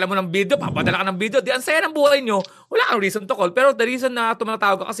 Pagpadala mo ng video, papadala ka ng video, ang saya ng buhay nyo, wala kang reason to call. Pero the reason na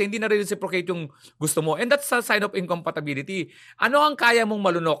tumatawag ka kasi hindi na reciprocate yung gusto mo. And that's a sign of incompatibility. Ano ang kaya mong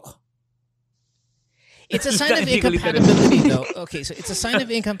malunok? It's a sign of incompatibility, though. Okay, so it's a sign of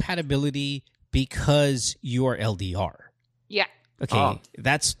incompatibility because you are LDR. Yeah. Okay,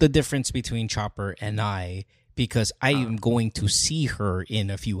 that's the difference between Chopper and I, because I am going to see her in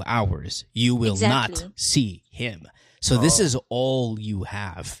a few hours. You will not see him. So this is all you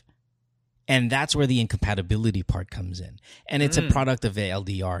have. And that's where the incompatibility part comes in. And it's a product of the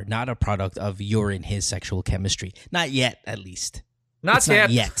LDR, not a product of your and his sexual chemistry. Not yet, at least. Not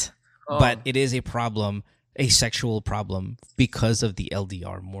yet. But it is a problem, a sexual problem, because of the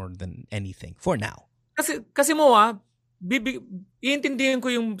LDR more than anything, for now. Kasi mo iintindihin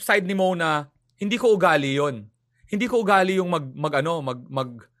ko yung side ni Mo na hindi ko ugali yon. Hindi ko ugali yung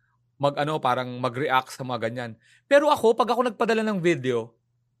parang mag-react sa mga ganyan. Pero pag ako nagpadala ng video,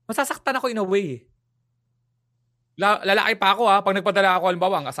 masasaktan ako in a way. Lalaki pa ako pag nagpadala ako,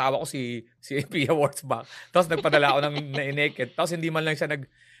 halimbawa, ang asawa ko si Pia Wurzbach, tapos nagpadala ako ng naked, tapos hindi man lang siya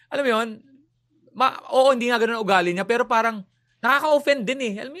alam mo yun, hindi nga ganun ang ugali niya, pero parang nakaka-offend din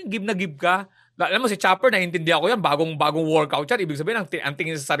eh. Alam mo yun, give na give ka. Alam mo, si Chopper, naiintindihan ko yan, bagong workout siya. Ibig sabihin, ang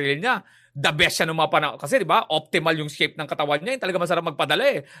tingin sa sarili niya, the best siya nung mga panahon. Kasi, di ba, optimal yung shape ng katawan niya. Yung talaga masarap magpadala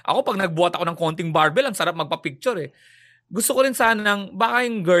eh. Ako, pag nagbuhat ako ng konting barbell, ang sarap magpa-picture eh. Gusto ko rin sana baka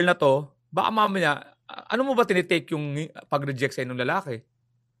yung girl na to, baka mamaya, ano mo ba tinitake yung pag-reject sa'yo ng lalaki?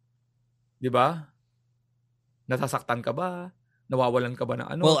 Di ba? Nasasaktan ka ba? Nawawalan ka ba ng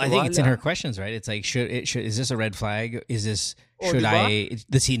ano? Well, I think it's in her questions, right? It's like, is this a red flag? Is this,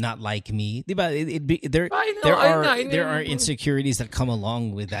 does he not like me? Diba? There are insecurities that come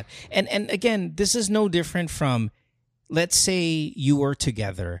along with that. And again, this is no different from, let's say you were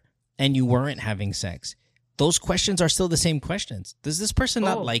together and you weren't having sex. Those questions are still the same questions. Does this person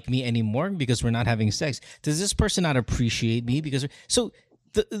not like me anymore because we're not having sex? Does this person not appreciate me because... So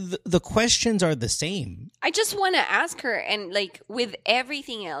the questions are the same. I just want to ask her, and like with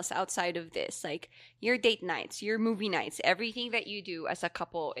everything else outside of this, like your date nights, your movie nights, everything that you do as a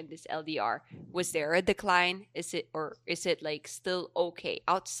couple in this LDR, was there a decline? Is it like still okay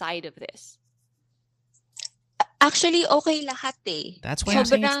outside of this? Actually, okay lahat eh. That's why I'm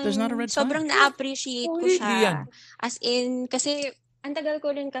saying there's not a red flag. Sobrang na-appreciate ko siya. As in, kasi ang tagal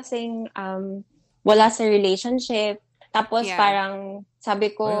ko rin kasing wala sa relationship. Tapos parang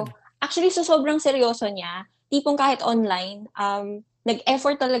sabi ko, actually so sobrang seryoso niya. Tipong kahit online,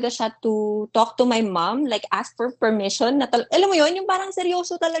 nag-effort talaga siya to talk to my mom, like ask for permission. Alam mo yun, yung parang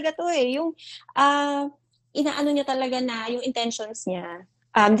seryoso talaga to eh. Yung inaano niya talaga na yung intentions niya.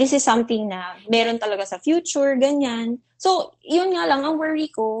 This is something na meron talaga sa future, ganyan. So, yun nga lang ang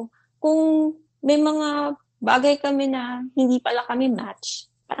worry ko, kung may mga bagay kami na hindi pala kami match.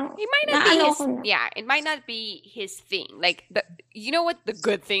 It might not be it might not be his thing. Like you know what the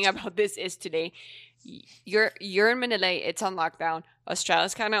good thing about this is today? You're in Manila, it's on lockdown.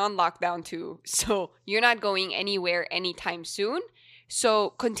 Australia's kind of on lockdown too. So you're not going anywhere anytime soon.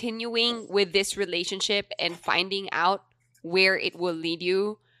 So continuing with this relationship and finding out where it will lead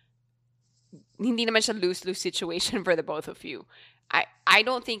you, hindi naman siya lose-lose situation for the both of you. I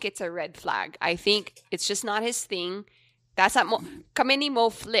don't think it's a red flag. I think it's just not his thing. That's not mo. Kami ni Mo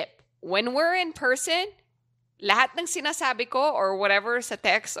flip. When we're in person, lahat ng sinasabi ko or whatever sa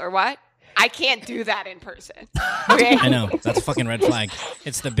text or what, I can't do that in person. Okay? I know. That's a fucking red flag.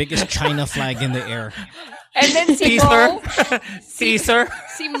 It's the biggest China flag in the air. And then si Caesar. Mo, Caesar.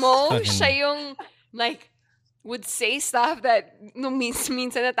 si Mo, Fucking- siya yung, like, would say stuff that, no, minsan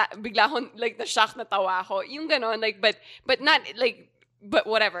na bigla akong, like, na-shock na tawa ako. Yung ganon, like, but not, like, but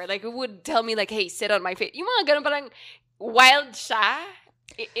whatever. Like, it would tell me, like, hey, sit on my face. Yung mga ganon parang wild siya.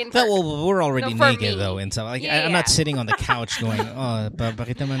 That, well, we're already No, for naked me. though, and so like Yeah, I'm not yeah. sitting on the couch going, "Oh,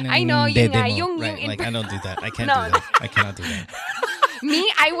 bakit naman I know, yung yun dede nga, mo?" yung Right? in- Like I don't do that. I can't No. do that. I cannot do that. Me,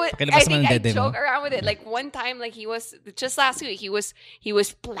 I Pakilabas think naman ang I dede mo. joke around with it. Like one time, like he was just last week, he was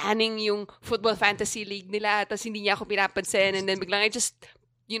planning yung football fantasy league nila, tapos hindi niya ako pinapansin, and then biglang I just,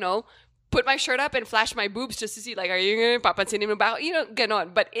 put my shirt up and flash my boobs just to see, like, are you gonna papansinin mo ba ako?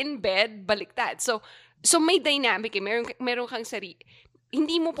 Ganon. But in bed, baliktad. So may dynamic. Meron kang sarili.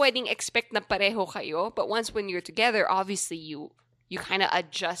 Hindi mo pwedeng expect na pareho kayo, but once when you're together, obviously you kind of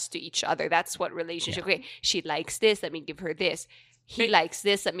adjust to each other. That's what relationship. Okay, she likes this, let me give her this. He likes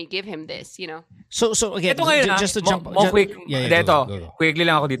this, let me give him this, So again, Ito ngayon, just to jump. quick. Yeah, Ito, go. quickly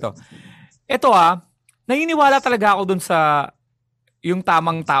lang ako dito. Ito naniniwala talaga ako dun sa yung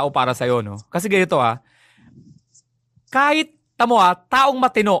tamang tao para sa'yo, no? Kasi ganito kahit, taong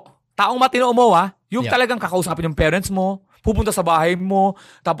matino mo, yung Yeah. talagang kakausapin yung parents mo, pupunta sa bahay mo,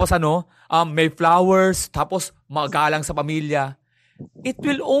 tapos may flowers, tapos magalang sa pamilya. It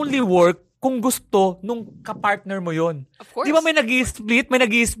will only work kung gusto nung kapartner mo yon. Of course. Di ba may nag-i-split,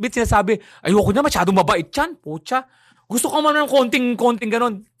 sinasabi, ayoko na, masyadong mabait yan, pucha. Gusto ko man ng konting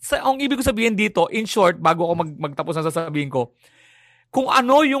ganon. Ang ibig ko sabihin dito, in short, bago ako magtapos na sasabihin ko, kung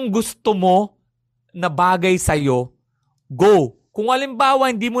ano yung gusto mo na bagay sa'yo, go. Kung halimbawa,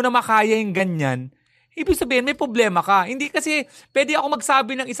 hindi mo na makaya yung ganyan, ibig sabihin, may problema ka. Hindi kasi, pwede ako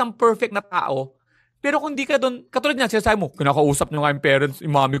magsabi ng isang perfect na tao, pero kung di ka doon, katulad niya, sinasabi mo, kinakausap nyo nga yung parents,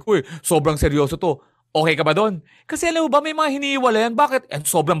 yung mami ko sobrang seryoso to. Okay ka ba doon? Kasi alam mo ba, may mga hinihiwalayan. Bakit?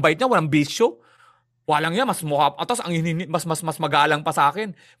 Sobrang bait niya, walang bisyo. Walang niya, mas mukha, atas, mas magalang pa sa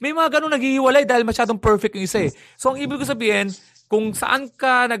akin. May mga ganun naghihiwalay dahil masyadong perfect yung isa . So, ang ibig ko sabihin, kung saan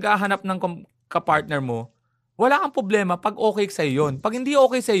ka naghahanap ng kapartner mo, wala kang problema pag okay sa'yo yun. Pag hindi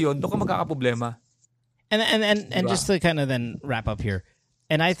okay sa'yo yun, doon ka magkakaproblema. And just to kind of then wrap up here,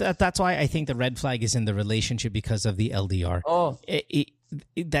 and that's why I think the red flag is in the relationship because of the LDR. Oh.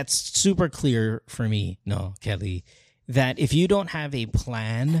 That's super clear for me, no, Kelly, that if you don't have a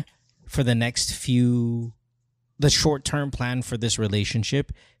plan for the short-term plan for this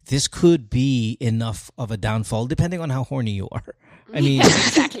relationship, this could be enough of a downfall, depending on how horny you are. I mean,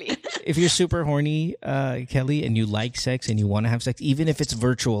 exactly. If you're super horny, Kelly, and you like sex and you want to have sex, even if it's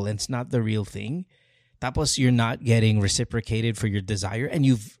virtual and it's not the real thing, tapos you're not getting reciprocated for your desire. And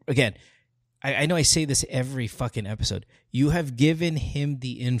I know I say this every fucking episode. You have given him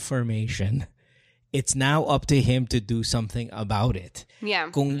the information. It's now up to him to do something about it. Yeah.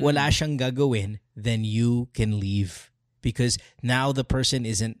 Kung wala siyang gagawin, then you can leave. Because now the person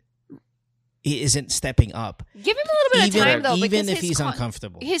isn't stepping up. Give him a little bit of time, though. Even because if his he's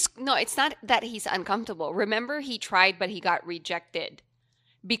uncomfortable. No, it's not that he's uncomfortable. Remember, he tried, but he got rejected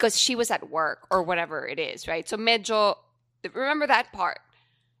because she was at work or whatever it is, right? So medyo, remember that part.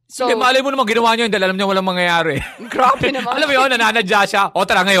 So, Hindi, malay mo naman, ginawa nyo yun dahil alam nyo walang mangyayari. grabe naman. Alam mo yun, nananadya siya. O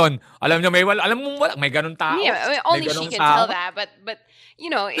tara ngayon. Alam nyo, may ganun tao. Yeah, I mean, only May she ganung can tao. tell that. But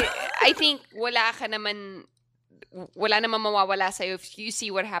I think wala naman mawawala sa'yo if you see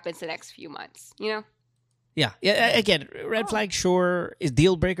what happens the next few months, Yeah. Again, red flag, sure. Is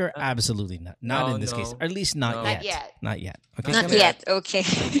deal breaker? Absolutely not. Not in this case. Or at least not No. yet. Not yet. Not yet. Okay. Not yet. Okay.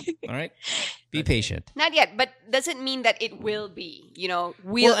 All right. Be patient. Not yet, but doesn't mean that it will be.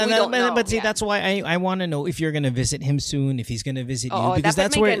 We don't know. But see, Yeah. that's why I want to know if you're gonna visit him soon, if he's gonna visit you, Oo, because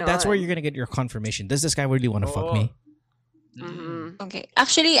dapat that's may where ganon. you're gonna get your confirmation. Does this guy really want to fuck Oo. me? Mhm. Okay.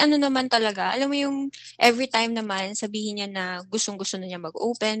 Actually, ano naman talaga, alam mo yung every time naman sabihin niya na gustong-gusto na niya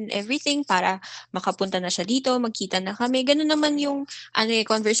mag-open everything para makapunta na siya dito, magkita na kami. Ganun naman yung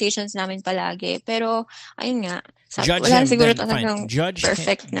conversations namin palagi. Pero, ayun nga, wala siguro talagang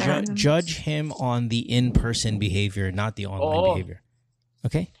perfect na. Judge him on the in-person behavior, not the online behavior.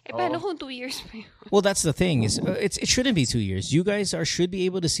 Okay? Paano kung 2 years pa yun? Well, that's the thing. It shouldn't be 2 years. You guys should be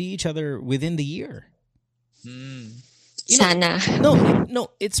able to see each other within the year. Sana.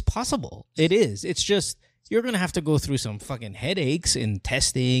 No, it's possible. It is. It's just you're gonna have to go through some fucking headaches and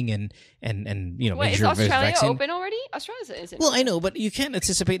testing and Wait, make is sure Australia vaccine. open already? Australia isn't. Well, I know, but you can't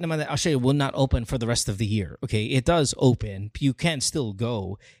anticipate naman that Australia will not open for the rest of the year. Okay, it does open. You can still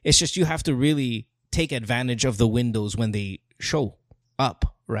go. It's just you have to really take advantage of the windows when they show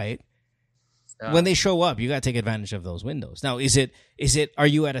up, right? When they show up, you got to take advantage of those windows. Now, are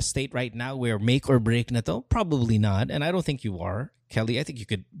you at a state right now where make or break na to? Probably not. And I don't think you are, Kelly. I think you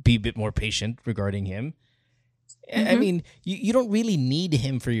could be a bit more patient regarding him. I mean, you don't really need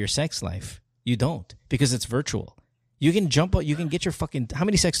him for your sex life. You don't, because it's virtual. You can jump out. You can get your fucking... How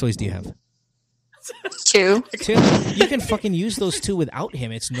many sex toys do you have? 2. You can fucking use those 2 without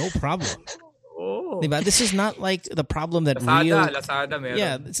him. It's no problem. Oh. Diba? This is not like the problem that Lazada meron.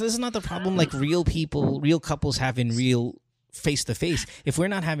 Yeah, so this is not the problem like real couples have in real face-to-face. If we're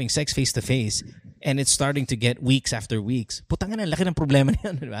not having sex face-to-face and it's starting to get weeks after weeks, putang ina, laki ng problema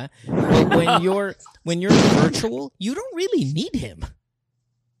niyan, diba? But when you're virtual, you don't really need him.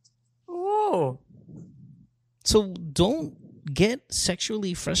 Oh. So don't get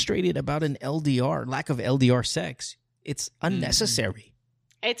sexually frustrated about an LDR, lack of LDR sex. It's unnecessary.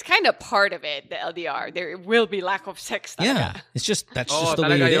 It's kind of part of it, the LDR. There will be lack of sex. Talaga. Yeah, that's just the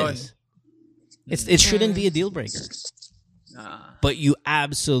way it is. It shouldn't be a deal breaker. But you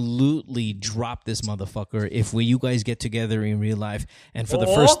absolutely drop this motherfucker if you guys get together in real life and for the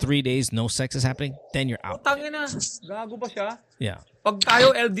first 3 days no sex is happening, then you're out. Tangina, gago ba siya? Yeah. Pag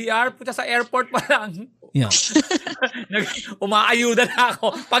tayo LDR, puta sa airport pa lang. Yeah. Umaayuda na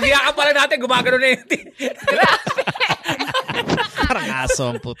ako. Pag iyakap pala natin, gumagano na yun. Parang aso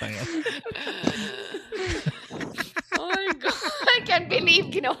ang putang yan. Oh my God. I can't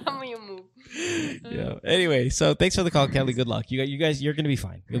believe ginawa mo yung move. Yeah. Anyway, so thanks for the call, Kelly. Good luck. You guys, you're going to be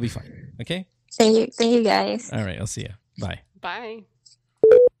fine. You'll be fine. Okay? Thank you guys. All right. I'll see you. Bye. Bye.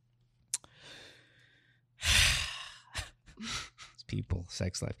 People,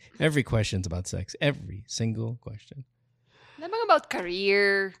 sex life. Every question's about sex. Every single question. Namang about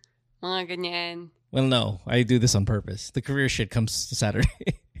career, mga ganyan. Well, no. I do this on purpose. The career shit comes Saturday.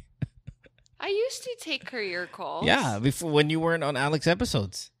 I used to take career calls. Yeah, before when you weren't on Alex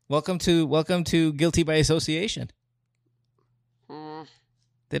episodes. Welcome to Guilty by Association.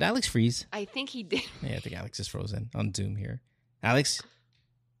 Did Alex freeze? I think he did. Yeah, I think Alex is frozen on Zoom here. Alex?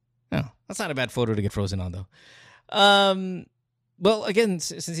 No, that's not a bad photo to get frozen on, though. Well, again,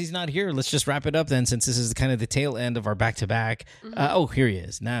 since he's not here, let's just wrap it up then, since this is kind of the tail end of our back-to-back. Here he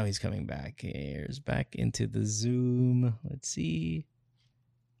is. Now he's coming back. Here's back into the Zoom. Let's see.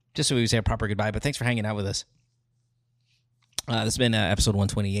 Just so we say a proper goodbye, but thanks for hanging out with us. This has been episode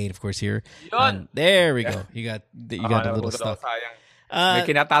 128, of course, here. There we go. You got a little stuff. May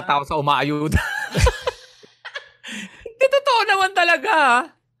kinatatawa sa umaayuda. Hindi totoo naman talaga.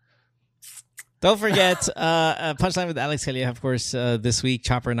 Don't forget, Punchline with Alex Calleja, of course, this week,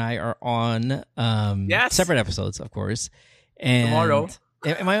 Chopper and I are on separate episodes, of course. And tomorrow.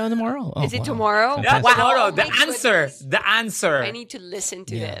 Am I on tomorrow? Is it tomorrow? Yeah, tomorrow. Oh, The answer. I need to listen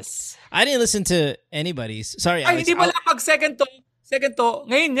to this. I didn't listen to anybody's. Sorry, Ay, Alex. hindi pala pag second to.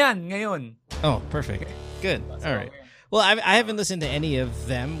 Ngayon. Oh, perfect. Good. All right. Well, I haven't listened to any of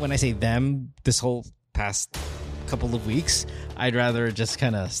them. When I say them, this whole past couple of weeks, I'd rather just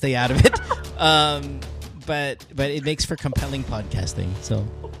kind of stay out of it. But it makes for compelling podcasting. So,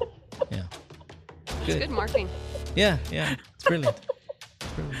 yeah. It's good marketing. Yeah. It's brilliant.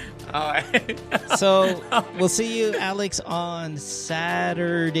 So we'll see you, Alex, on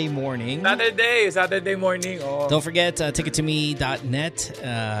Saturday morning. Saturday morning. Oh. Don't forget tickettome.net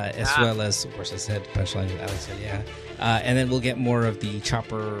as well as, of course, I said Punchline with Alex Calleja. And then we'll get more of the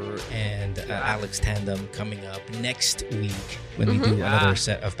Chopper and Alex tandem coming up next week when we do another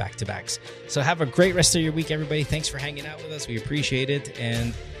set of back-to-backs. So have a great rest of your week, everybody. Thanks for hanging out with us. We appreciate it.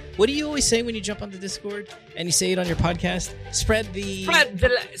 And what do you always say when you jump on the Discord and you say it on your podcast? Spread the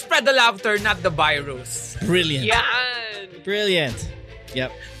laughter, not the virus. Brilliant. Yeah. Brilliant.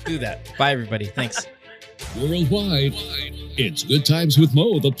 Yep. Do that. Bye, everybody. Thanks. Worldwide, it's Good Times with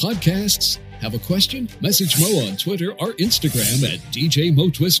Mo, the podcasts. Have a question? Message Mo on Twitter or Instagram at DJ Mo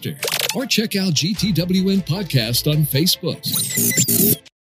Twister. Or check out GTWN Podcast on Facebook.